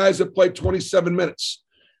 rebound guys that played 27 minutes,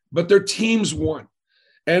 but their teams won.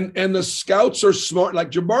 And the scouts are smart.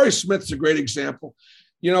 Like Jabari Smith's a great example.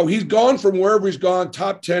 He's gone from wherever he's gone,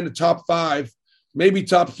 top 10 to top 5, maybe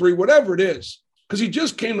top 3, whatever it is, because he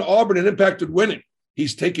just came to Auburn and impacted winning.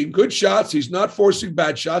 He's taking good shots. He's not forcing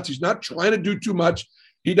bad shots. He's not trying to do too much.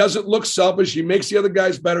 He doesn't look selfish. He makes the other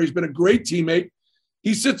guys better. He's been a great teammate.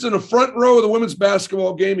 He sits in the front row of the women's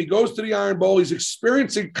basketball game. He goes to the Iron Bowl. He's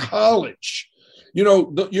experiencing college.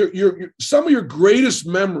 Some of your greatest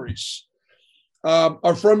memories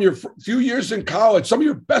are from your few years in college. Some of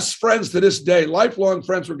your best friends to this day, lifelong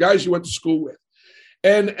friends, were guys you went to school with.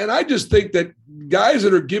 And I just think that guys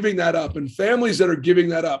that are giving that up and families that are giving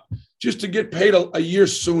that up just to get paid a year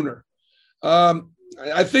sooner. I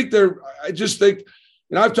just think,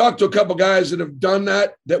 I've talked to a couple guys that have done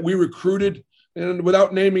that we recruited, and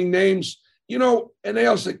without naming names, and they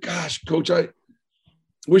all say, gosh, coach, I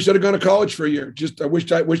wish I'd have gone to college for a year. I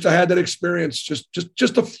wished I had that experience.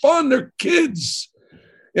 Just the fun. They're kids.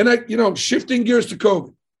 And shifting gears to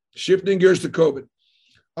COVID.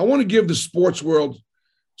 I want to give the sports world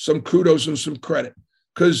some kudos and some credit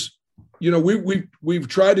because, we've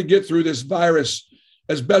tried to get through this virus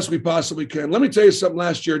as best we possibly can. Let me tell you something.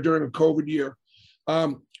 Last year during a COVID year,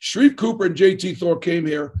 Sharif Cooper and JT Thor came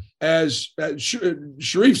here as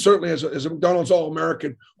Sharif certainly as a McDonald's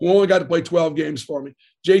All-American who only got to play 12 games for me.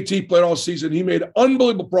 JT played all season. He made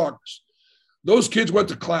unbelievable progress. Those kids went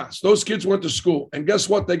to class. Those kids went to school. And guess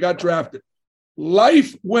what? They got drafted.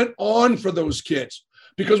 Life went on for those kids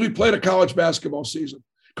because we played a college basketball season.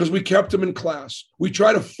 because we kept them in class. We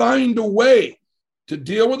try to find a way to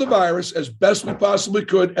deal with the virus as best we possibly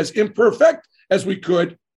could, as imperfect as we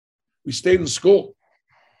could. We stayed in school.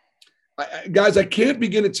 Guys, I can't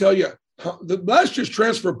begin to tell you, the last year's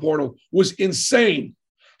transfer portal was insane.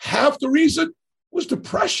 Half the reason was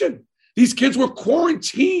depression. These kids were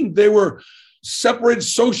quarantined. They were separated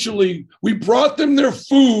socially. We brought them their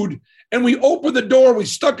food, and we opened the door. We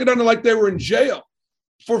stuck it under like they were in jail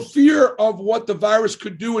for fear of what the virus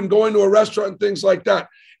could do and going to a restaurant and things like that.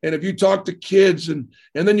 And if you talk to kids and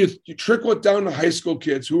then you trickle it down to high school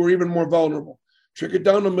kids who are even more vulnerable, trickle it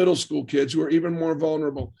down to middle school kids who are even more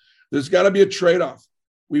vulnerable, there's got to be a trade-off.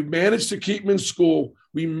 We managed to keep them in school.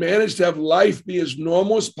 We managed to have life be as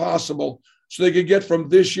normal as possible so they could get from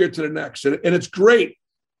this year to the next. And it's great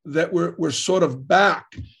that we're sort of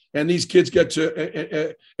back and these kids get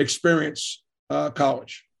to experience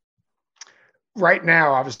college. Right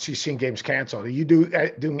now, obviously, seeing games canceled. Are you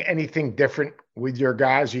doing anything different with your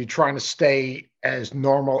guys? Are you trying to stay as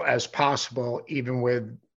normal as possible, even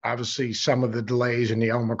with obviously some of the delays in the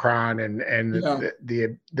Omicron and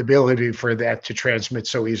the ability for that to transmit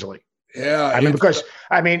so easily? Yeah, you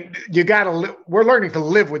got to. We're learning to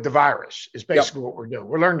live with the virus. Is basically what we're doing.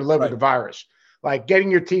 We're learning to live with the virus, like getting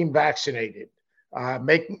your team vaccinated,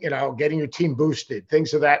 getting your team boosted,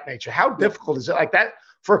 things of that nature. How difficult is it like that?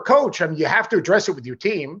 For a coach, I mean, you have to address it with your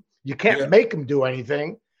team. You can't make them do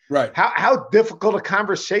anything. Right. How difficult a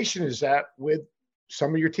conversation is that with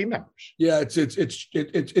some of your team members? Yeah, it's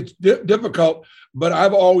difficult, but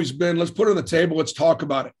I've always been, let's put it on the table. Let's talk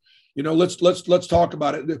about it. Let's talk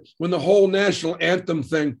about it. When the whole national anthem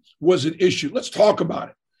thing was an issue, let's talk about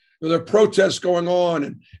it. There are protests going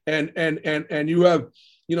on and you have,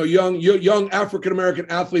 young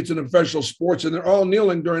African-American athletes in professional sports, and they're all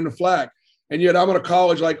kneeling during the flag. And yet I'm at a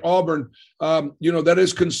college like Auburn, that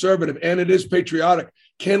is conservative and it is patriotic.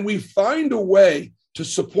 Can we find a way to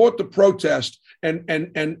support the protest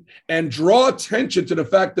and draw attention to the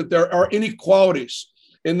fact that there are inequalities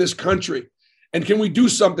in this country? And can we do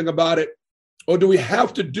something about it? Or do we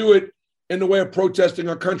have to do it in the way of protesting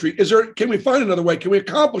our country? Can we find another way? Can we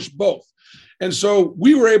accomplish both? And so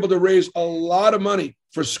we were able to raise a lot of money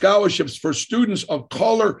for scholarships for students of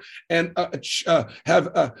color and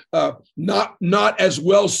have not as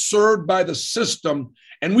well served by the system.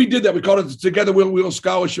 And we did that. We called it the Together We'll Wheel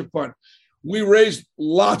Scholarship Fund. We raised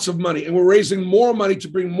lots of money, and we're raising more money to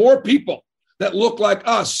bring more people that look like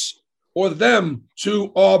us or them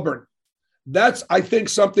to Auburn. That's, I think,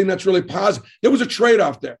 something that's really positive. There was a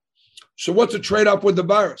trade-off there. So what's the trade-off with the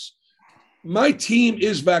virus? My team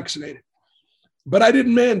is vaccinated, but I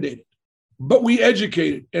didn't mandate it. But we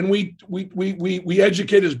educated, and we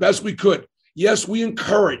educated as best we could. Yes, we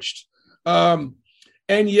encouraged. And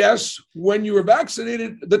yes, when you were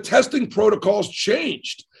vaccinated, the testing protocols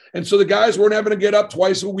changed. And so the guys weren't having to get up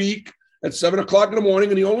twice a week at 7:00 in the morning.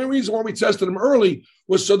 And the only reason why we tested them early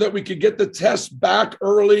was so that we could get the tests back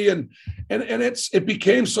early. And it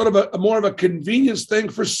became sort of a more of a convenience thing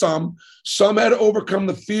for some. Some had to overcome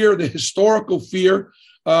the fear, the historical fear,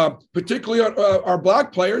 particularly our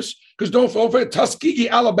black players, because don't forget, Tuskegee,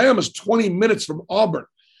 Alabama is 20 minutes from Auburn.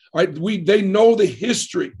 Right? They know the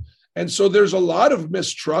history. And so there's a lot of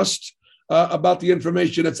mistrust about the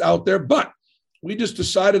information that's out there. But we just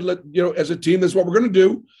decided, as a team, that's what we're going to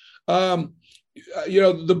do.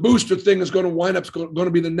 The booster thing is going to wind up going to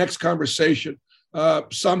be the next conversation.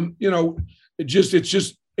 It's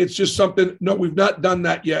just something. No, we've not done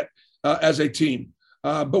that yet as a team.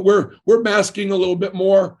 But we're masking a little bit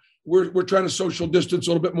more. We're trying to social distance a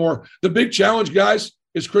little bit more. The big challenge, guys,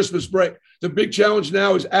 is Christmas break. The big challenge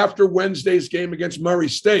now is after Wednesday's game against Murray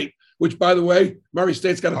State, which, by the way, Murray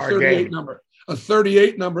State's got a 38 number. A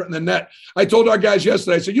 38 number in the net. I told our guys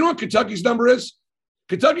yesterday, I said, you know what Kentucky's number is?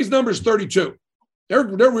 Kentucky's number is 32. They're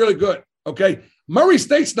really good, okay? Murray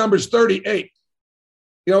State's number is 38.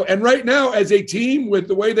 And right now, as a team, with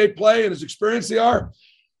the way they play and as experienced they are,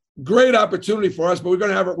 great opportunity for us, but we're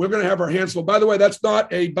going to have our hands full. By the way, that's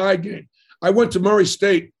not a bye game. I went to Murray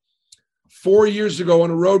State 4 years ago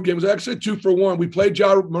on a road game. It was actually 2-for-1. We played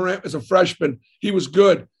Ja Morant as a freshman. He was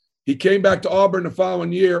good. He came back to Auburn the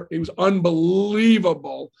following year. He was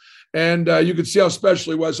unbelievable. And you could see how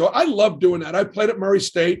special he was. So I love doing that. I played at Murray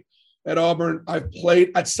State at Auburn. I've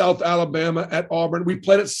played at South Alabama at Auburn. We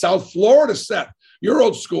played at South Florida, Seth. Your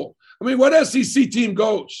old school. I mean, what SEC team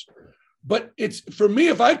goes? But it's, for me,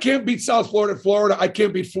 if I can't beat South Florida at Florida, I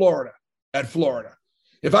can't beat Florida at Florida.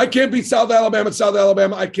 If I can't beat South Alabama at South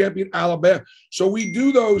Alabama, I can't beat Alabama. So we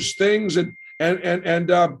do those things. And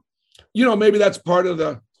maybe that's part of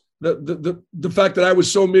the fact that I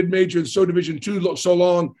was so mid-major and so Division II so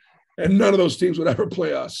long, and none of those teams would ever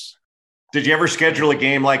play us. Did you ever schedule a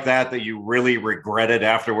game like that you really regretted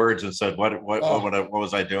afterwards and said, what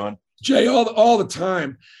was I doing? Jay, all the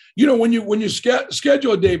time. When you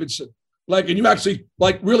schedule a Davidson, and you actually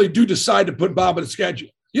really do decide to put Bob on the schedule.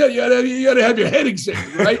 Yeah, you got to have your head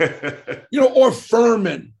examined, right? Or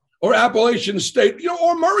Furman or Appalachian State,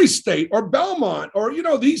 or Murray State or Belmont or,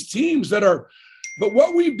 these teams that are. But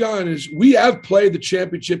what we've done is we have played the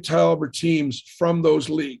championship caliber teams from those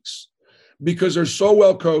leagues because they're so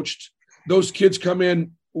well coached. Those kids come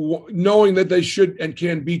in knowing that they should and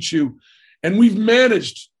can beat you. And we've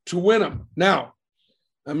managed to win them. Now,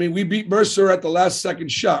 we beat Mercer at the last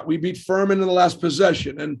second shot. We beat Furman in the last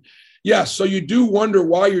possession. And so you do wonder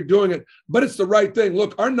why you're doing it, but it's the right thing.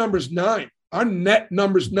 Look, our number's 9. Our net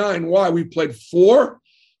number's 9. Why? We played 4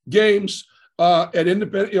 games at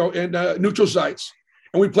independent, and neutral sites.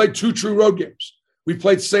 And we played 2 true road games. We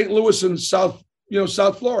played St. Louis and South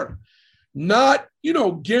Florida. Not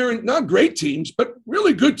great teams, but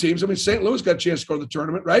really good teams. St. Louis got a chance to go to the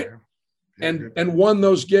tournament, right? And won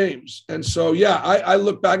those games. And so, I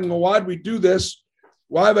look back and go, why'd we do this?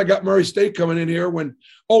 Why have I got Murray State coming in here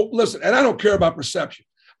listen, and I don't care about perception.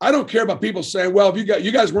 I don't care about people saying, well, if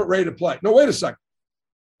you guys weren't ready to play. No, wait a second.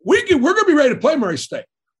 We're going to be ready to play Murray State.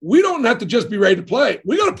 We don't have to just be ready to play.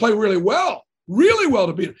 We got to play really well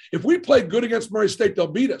to beat them. If we play good against Murray State, they'll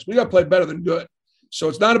beat us. We got to play better than good. So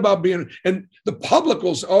it's not about being – and the public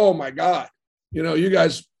will say, oh, my God. You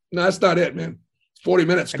guys – no, that's not it, man. 40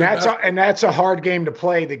 minutes. And that's a hard game to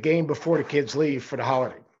play, the game before the kids leave for the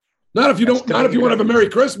holiday. Not if you want to have a Merry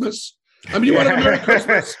Christmas. You want to have a Merry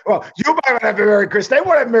Christmas. Well, you might have a Merry Christmas. They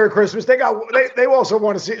want to have a Merry Christmas. They also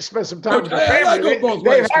want to spend some time with their family.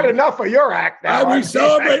 They've had enough of your act now. We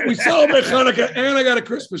celebrate Hanukkah, and I got a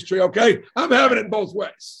Christmas tree, okay? I'm having it both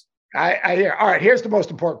ways. I hear. All right, here's the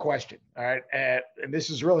most important question. All right, and this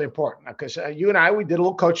is really important because you and I, we did a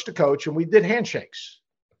little coach to coach, and we did handshakes.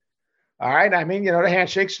 All right, the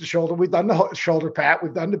handshakes, the shoulder. We've done the shoulder pat.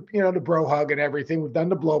 We've done the bro hug and everything. We've done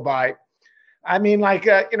the blow by. Now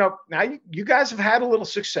you guys have had a little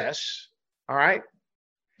success. All right,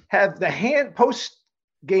 have the post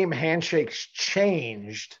game handshakes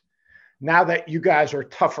changed now that you guys are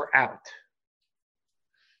tougher out?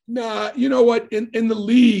 Nah, you know what? In the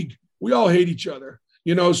league, we all hate each other.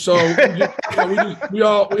 So we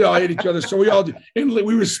all hate each other. So we all do.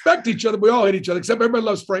 We respect each other. We all hate each other, except everybody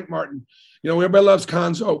loves Frank Martin. Everybody loves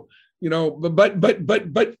Conzo.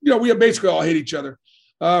 But we basically all hate each other.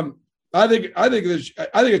 I think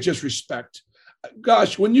it's just respect.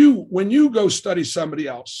 Gosh, when you go study somebody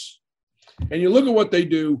else and you look at what they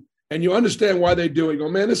do and you understand why they do it, you go,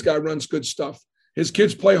 man, this guy runs good stuff. His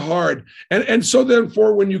kids play hard. And so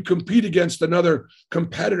therefore, when you compete against another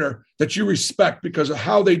competitor that you respect because of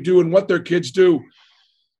how they do and what their kids do,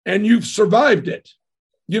 and you've survived it,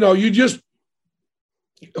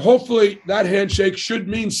 hopefully that handshake should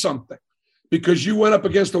mean something because you went up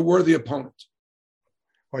against a worthy opponent.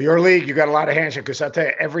 Well, your league, you got a lot of handshakes because I'll tell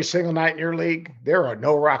you, every single night in your league, there are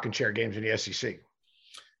no rocking chair games in the SEC.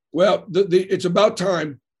 Well, it's about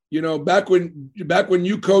time. Back when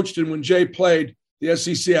you coached and when Jay played, the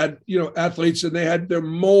SEC had, athletes and they had their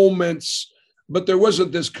moments, but there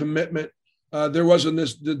wasn't this commitment. There wasn't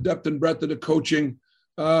the depth and breadth of the coaching.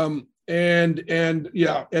 And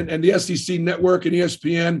the SEC network and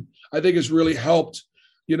ESPN, I think has really helped,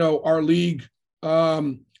 our league.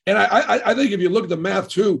 And I think if you look at the math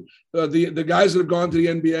too, the guys that have gone to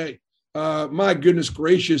the NBA, my goodness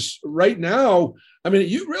gracious, right now, the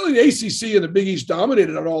ACC and the Big East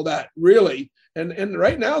dominated on all that, really. And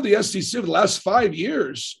right now, the SEC for the last 5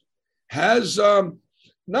 years has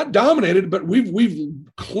not dominated, but we've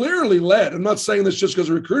clearly led. I'm not saying this just because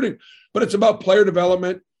of recruiting, but it's about player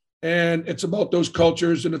development and it's about those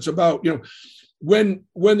cultures. And it's about, when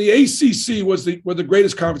the ACC was the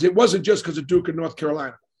greatest conference, it wasn't just because of Duke and North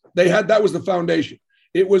Carolina. That was the foundation.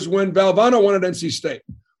 It was when Valvano won at NC State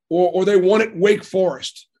or they won at Wake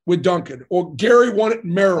Forest with Duncan, or Gary won at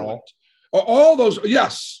Maryland, or all those.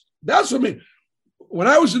 Yes, that's what I mean. When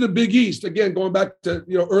I was in the Big East, again, going back to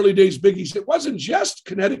early days Big East, it wasn't just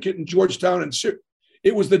Connecticut and Georgetown and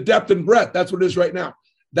it was the depth and breadth. That's what it is right now.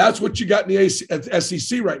 That's what you got in the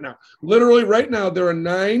SEC right now. Literally right now, there are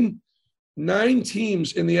nine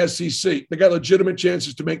teams in the SEC. They got legitimate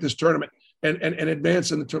chances to make this tournament and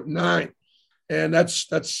advance in the tournament. 9, and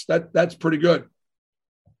that's pretty good.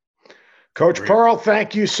 Coach Pearl,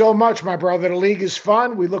 thank you so much, my brother. The league is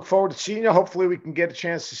fun. We look forward to seeing you. Hopefully we can get a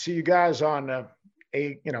chance to see you guys on a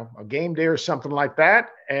game day or something like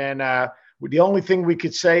that. And the only thing we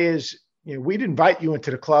could say is, we'd invite you into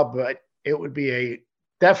the club, but it would be a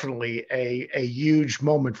definitely a huge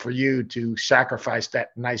moment for you to sacrifice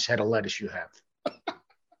that nice head of lettuce you have.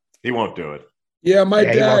 He won't do it. Yeah, my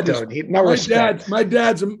dad's a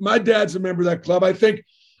member of that club. I think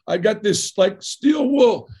I got this like steel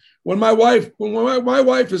wool. When my wife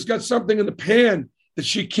has got something in the pan that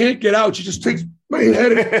she can't get out, she just takes my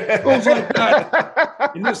head and goes like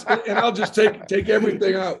that, and I'll just take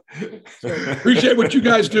everything out. So appreciate what you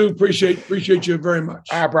guys do. Appreciate you very much.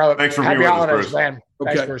 All right, brother. Thanks for being with us, Bruce. Man.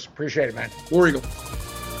 Okay. Thanks, Bruce. Appreciate it, man. War Eagle.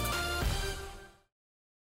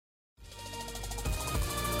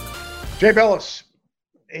 Jay Bilas,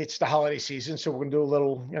 it's the holiday season, so we're going to do a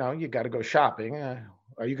little, you got to go shopping.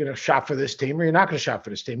 Are you going to shop for this team or you're not going to shop for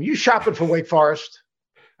this team? Are you shopping for Wake Forest?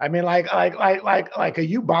 I mean, like, are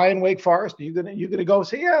you buying Wake Forest? Are you gonna go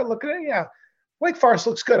say, yeah, look at it, yeah, Wake Forest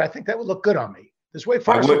looks good. I think that would look good on me. Does Wake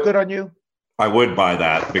Forest look good on you? I would buy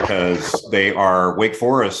that because they are Wake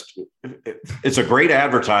Forest. It's a great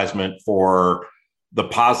advertisement for the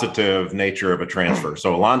positive nature of a transfer.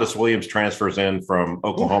 So Alondas Williams transfers in from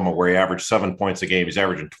Oklahoma, where he averaged 7 points a game. He's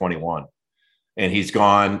averaging 21, and he's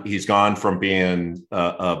gone from being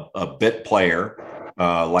a bit player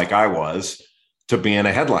like I was to being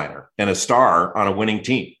a headliner and a star on a winning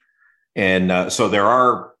team. And so there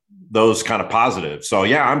are those kind of positives. So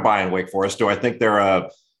yeah, I'm buying Wake Forest. Do I think they're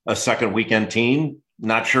a second weekend team?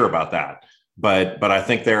 Not sure about that, but I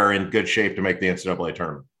think they're in good shape to make the NCAA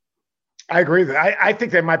tournament. I agree with that. I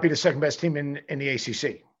think they might be the second best team in the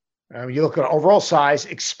ACC. You look at overall size,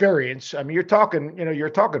 experience. I mean, you're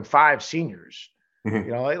talking 5 seniors.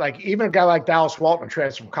 Mm-hmm. Like even a guy like Dallas Walton,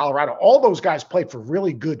 transfer from Colorado. All those guys played for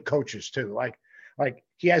really good coaches too. Like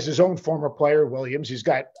he has his own former player, Williams. He's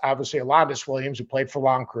got obviously Alondas Williams, who played for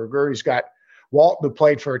Lon Kruger. He's got Walton, who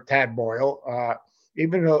played for Tad Boyle.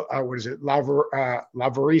 Even what is it, Lavarisa,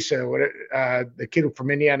 the kid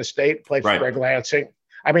from Indiana State, played for Greg Lansing.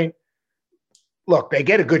 I mean, look, they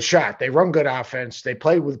get a good shot. They run good offense. They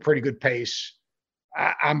play with pretty good pace.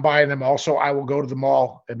 I'm buying them also. I will go to the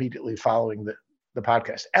mall immediately following the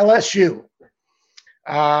podcast. LSU,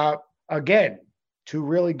 again, 2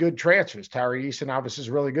 really good transfers. Tari Eason obviously is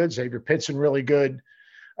really good. Xavier Pinson really good.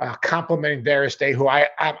 Complimenting Darius Day, who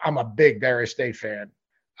I'm a big Darius Day fan.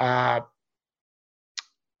 Are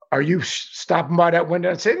you stopping by that window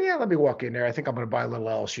and saying, yeah, let me walk in there. I think I'm going to buy a little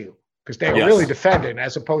LSU because they were really defending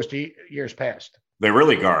as opposed to years past. They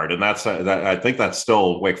really guard, and I think that's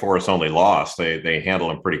still Wake Forest's only loss. They handle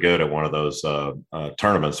them pretty good at one of those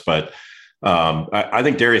tournaments. But I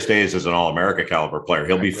think Darius Day is an All-America caliber player.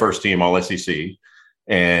 He'll be first team All-SEC.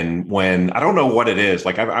 And when I don't know what it is,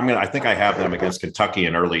 like I think I have them against Kentucky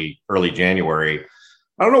in early January.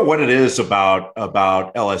 I don't know what it is about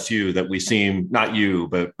LSU that we seem, not you,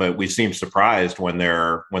 but we seem surprised when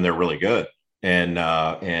they're really good. And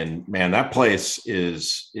man, that place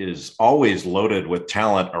is always loaded with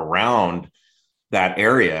talent around that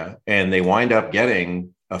area, and they wind up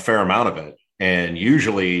getting a fair amount of it and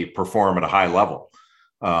usually perform at a high level.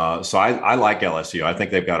 So I like LSU. I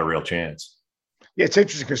think they've got a real chance. Yeah, it's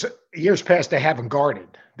interesting because years past they haven't guarded.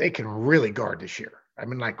 They can really guard this year. I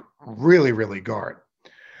mean, like really, really guard.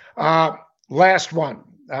 Last one,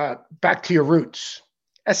 back to your roots.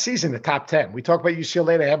 SC's in the top 10. We talked about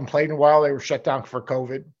UCLA. They haven't played in a while. They were shut down for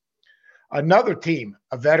COVID. Another team,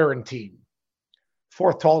 a veteran team,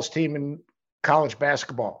 4th tallest team in college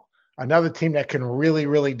basketball. Another team that can really,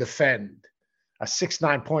 really defend. A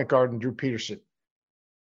 6'9" point guard in Drew Peterson.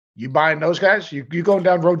 You buying those guys? You going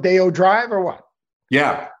down Rodeo Drive or what?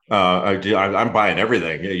 Yeah, I'm buying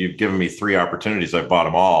everything. You've given me 3 opportunities. I've bought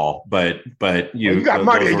them all, but you got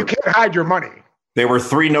money. You can't hide your money. They were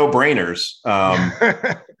 3 no-brainers.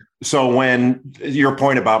 So when your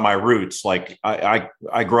point about my roots, like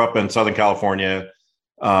I grew up in Southern California,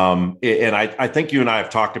 and I think you and I have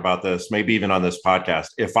talked about this, maybe even on this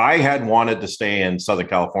podcast. If I had wanted to stay in Southern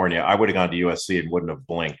California, I would have gone to USC and wouldn't have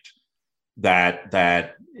blinked. That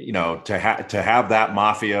to have that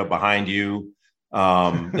mafia behind you.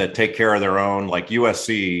 That take care of their own, like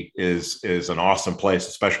USC is an awesome place,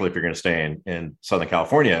 especially if you're going to stay in Southern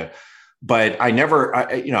California. But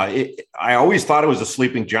I always thought it was a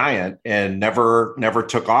sleeping giant and never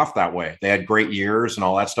took off that way. They had great years and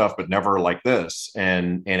all that stuff, but never like this.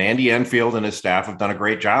 And Andy Enfield and his staff have done a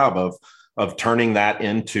great job of turning that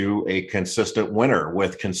into a consistent winner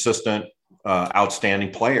with consistent,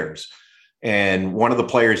 outstanding players. And one of the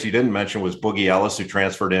players you didn't mention was Boogie Ellis, who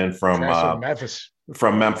transferred in from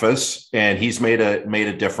Memphis, and he's made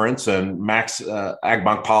a difference. And Max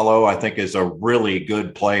Agbankpalo, I think, is a really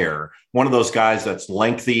good player. One of those guys that's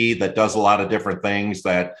lengthy, that does a lot of different things,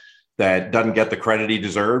 that doesn't get the credit he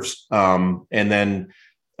deserves. And then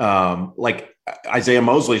like Isaiah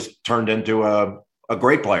Mosley's turned into a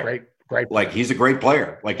great player. Great. Like, he's a great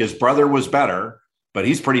player. Like, his brother was better, but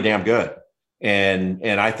he's pretty damn good. And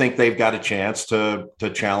I think they've got a chance to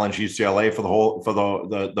challenge UCLA for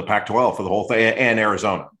the Pac-12 for the whole thing, and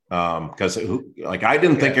Arizona. Because I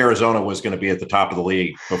didn't think Arizona was going to be at the top of the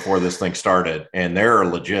league before this thing started, and they're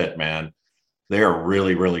legit, man. They are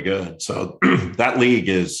really, really good. So that league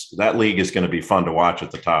is going to be fun to watch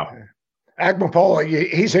at the top. Agbopola,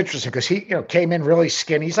 he's interesting because he came in really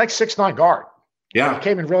skinny. He's like 6'9" guard. Yeah, he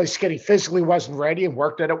came in really skinny. Physically wasn't ready, and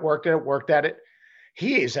worked at it.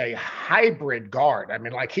 He is a hybrid guard. I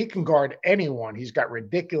mean, like, he can guard anyone. He's got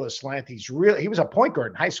ridiculous length. He was a point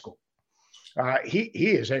guard in high school. He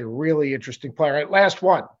is a really interesting player. Right, last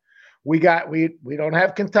one. We don't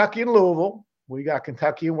have Kentucky and Louisville. We got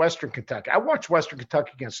Kentucky and Western Kentucky. I watched Western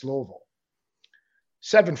Kentucky against Louisville.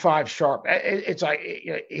 7-5 sharp. It's like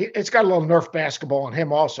it's got a little Nerf basketball in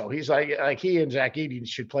him also. He's like he and Zach Edey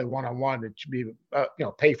should play one-on-one. It should be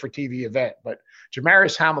pay for TV event. But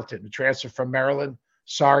Jamarius Hamilton, the transfer from Maryland.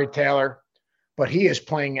 Sorry, Taylor, but he is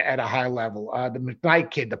playing at a high level. The McKnight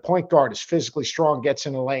kid, the point guard, is physically strong, gets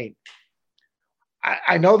in the lane.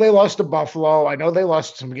 I know they lost to Buffalo. I know they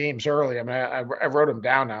lost some games early. I mean, I wrote them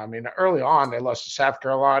down now. I mean, early on, they lost to South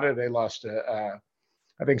Carolina. They lost to,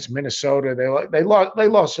 I think it's Minnesota. They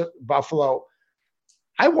lost to Buffalo.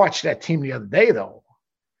 I watched that team the other day, though.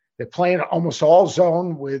 They're playing almost all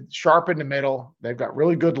zone with Sharp in the middle. They've got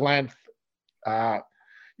really good length.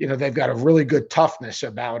 They've got a really good toughness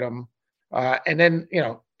about them. And then,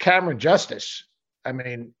 Cameron Justice. I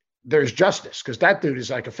mean, there's justice because that dude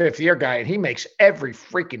is like a fifth-year guy, and he makes every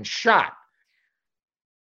freaking shot.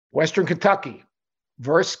 Western Kentucky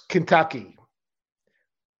versus Kentucky.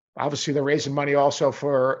 Obviously, they're raising money also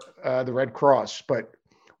for the Red Cross. But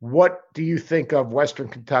what do you think of Western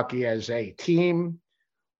Kentucky as a team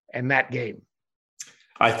and that game?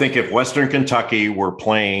 I think if Western Kentucky were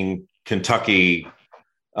playing Kentucky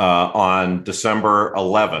on December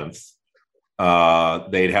 11th,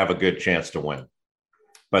 they'd have a good chance to win.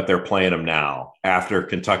 But they're playing them now after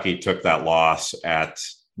Kentucky took that loss at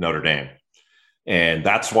Notre Dame. And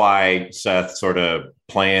that's why Seth sort of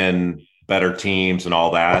playing better teams and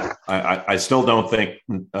all that. I still don't think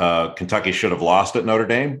Kentucky should have lost at Notre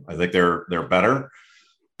Dame. I think they're better,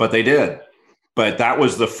 but they did. But that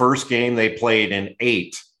was the first game they played in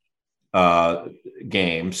 8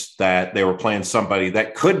 games that they were playing somebody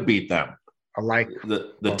that could beat them. I like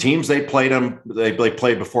the teams they played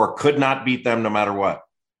before could not beat them no matter what.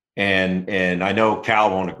 And I know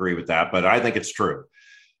Cal won't agree with that, but I think it's true.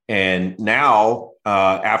 And now,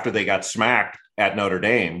 after they got smacked at Notre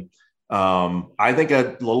Dame, I think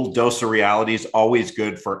a little dose of reality is always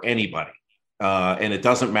good for anybody. And it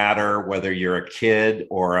doesn't matter whether you're a kid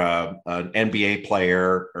or an NBA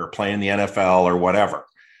player or playing the NFL or whatever.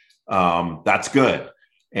 That's good.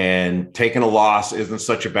 And taking a loss isn't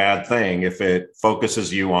such a bad thing if it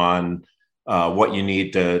focuses you on what you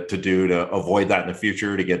need to do to avoid that in the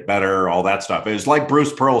future, to get better, all that stuff. It was like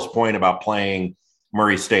Bruce Pearl's point about playing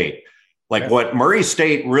Murray State. What Murray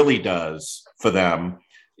State really does for them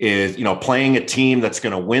is, playing a team that's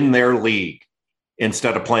going to win their league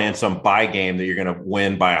instead of playing some bye game that you're going to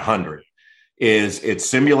win by 100, is it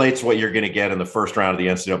simulates what you're going to get in the first round of the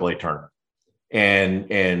NCAA tournament.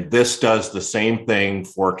 And this does the same thing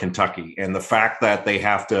for Kentucky. And the fact that they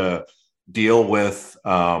have to deal with,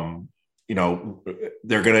 they're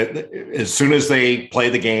going to, as soon as they play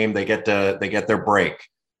the game, they get their break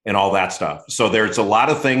and all that stuff. So there's a lot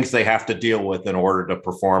of things they have to deal with in order to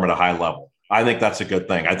perform at a high level. I think that's a good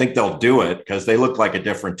thing. I think they'll do it because they look like a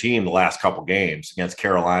different team the last couple games against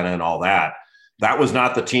Carolina and all that. That was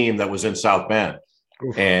not the team that was in South Bend.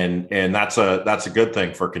 Oof. And that's a good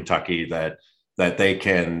thing for Kentucky that they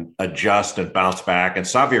can adjust and bounce back. And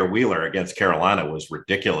Xavier Wheeler against Carolina was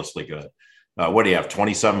ridiculously good. What do you have?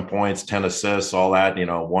 27 points, 10 assists, all that,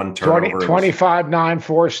 1 turnover. 25, 9,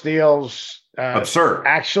 4 steals. Absurd.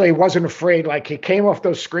 Actually wasn't afraid. Like, he came off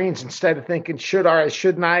those screens instead of thinking,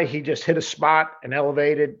 shouldn't I? He just hit a spot and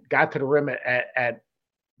elevated, got to the rim at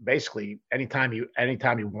basically anytime he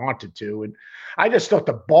wanted to. And I just thought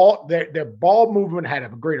their ball movement had a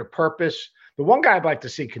greater purpose. The one guy I'd like to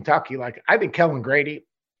see Kentucky, I think Kellen Grady,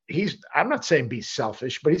 I'm not saying be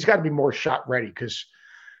selfish, but he's got to be more shot ready because,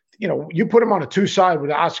 you put him on a 2-side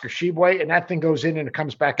with Oscar Tshiebwe and that thing goes in and it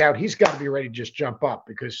comes back out. He's got to be ready to just jump up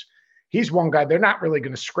because he's one guy. They're not really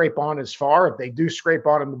going to scrape on as far. If they do scrape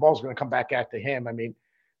on him, the ball's going to come back out to him. I mean,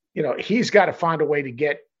 he's got to find a way to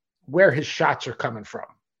get where his shots are coming from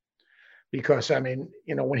because,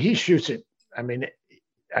 when he shoots it, I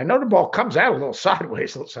know the ball comes out a little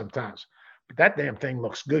sideways sometimes, but that damn thing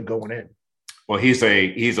looks good going in. Well, he's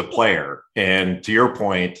a player. And to your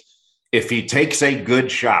point, if he takes a good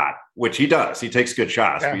shot, which he does, he takes good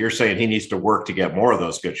shots, but you're saying he needs to work to get more of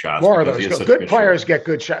those good shots. More of those good players get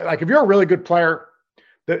good shots. Like if you're a really good player,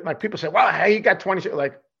 that like people say, well, hey, you got 20,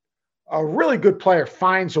 like a really good player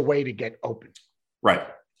finds a way to get open. Right.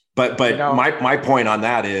 But my point on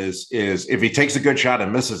that is if he takes a good shot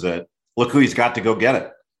and misses it, look who he's got to go get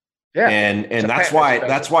it. Yeah. And that's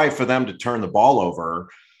why for them to turn the ball over,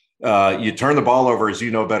 you turn the ball over, as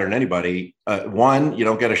you know better than anybody. One, you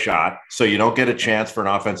don't get a shot, so you don't get a chance for an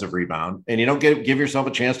offensive rebound, and you don't give yourself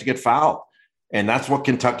a chance to get fouled. And that's what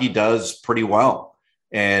Kentucky does pretty well.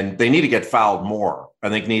 And they need to get fouled more. I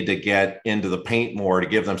think need to get into the paint more to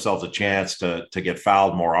give themselves a chance to get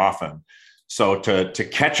fouled more often. So to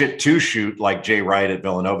catch it to shoot, like Jay Wright at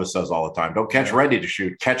Villanova says all the time, don't catch ready to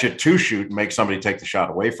shoot, catch it to shoot and make somebody take the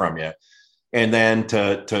shot away from you. And then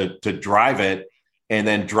to drive it, and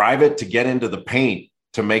then drive it to get into the paint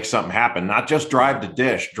to make something happen, not just drive to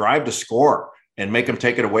dish, drive to score and make them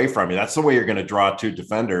take it away from you. That's the way you're going to draw two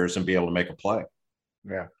defenders and be able to make a play.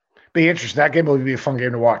 Yeah. Be interesting. That game will be a fun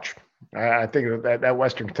game to watch. I think that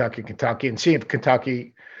Western Kentucky, and see if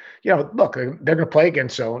Kentucky, look, they're going to play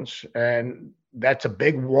against zones, and that's a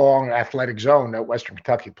big, long athletic zone that Western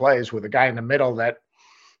Kentucky plays with a guy in the middle that,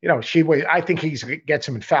 I think he gets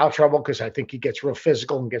him in foul trouble because I think he gets real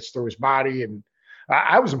physical and gets through his body. And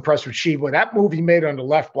I was impressed with Sheba. That move he made on the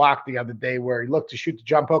left block the other day where he looked to shoot the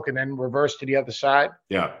jump hook and then reverse to the other side.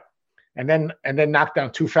 Yeah. And then knock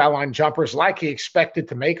down 2 foul line jumpers like he expected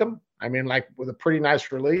to make them. I mean, like with a pretty nice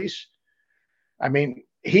release. I mean,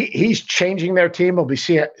 he's changing their team. It'll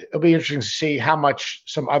be interesting to see how much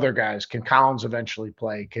some other guys can Collins eventually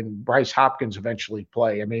play. Can Bryce Hopkins eventually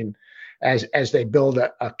play? I mean, as they build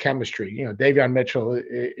a chemistry, Davion Mitchell,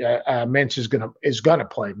 Mintz is gonna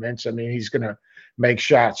play. Mintz, I mean, he's gonna make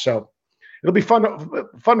shots. So it'll be fun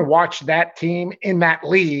to watch that team in that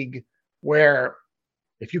league where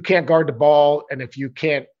if you can't guard the ball and if you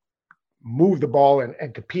can't move the ball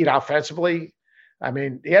and compete offensively, I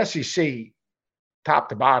mean, the SEC top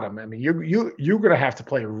to bottom, I mean, you're going to have to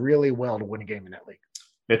play really well to win a game in that league.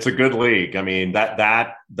 It's a good league. I mean,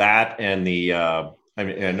 that and the I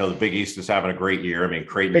mean, I know the Big East is having a great year. I mean,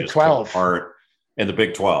 Creighton Big just 12 took apart. And the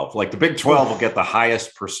Big 12, like the Big 12 will get the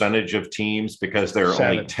highest percentage of teams because there are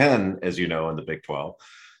only 10, as you know, in the Big 12.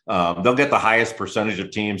 They'll get the highest percentage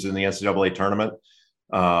of teams in the NCAA tournament.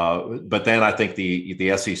 But then I think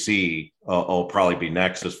the SEC will probably be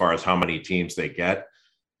next as far as how many teams they get.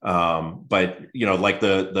 But like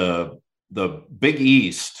the Big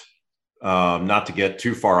East, not to get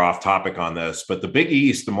too far off topic on this, but the Big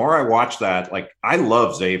East, the more I watch that, like I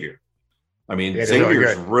love Xavier. I mean,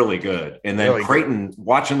 Xavier's really good. And then really Creighton,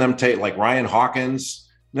 watching them take like Ryan Hawkins,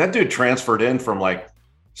 that dude transferred in from like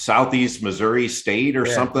Southeast Missouri State or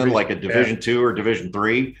something like a Division II or Division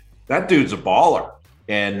III. That dude's a baller.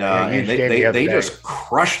 And they just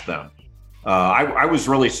crushed them. I was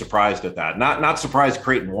really surprised at that. Not surprised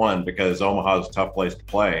Creighton won because Omaha's a tough place to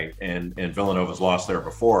play and Villanova's lost there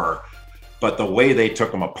before. But the way they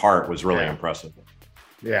took them apart was really impressive.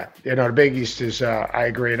 Yeah, the Big East is, I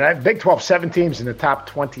agree. And Big 12, 7 teams in the top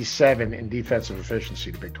 27 in defensive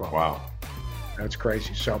efficiency, the Big 12. Wow. That's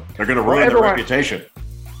crazy. So they're going to ruin their reputation.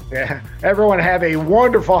 Yeah. Everyone have a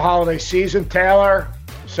wonderful holiday season. Taylor,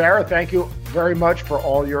 Sarah, thank you very much for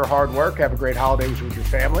all your hard work. Have a great holidays with your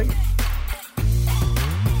family.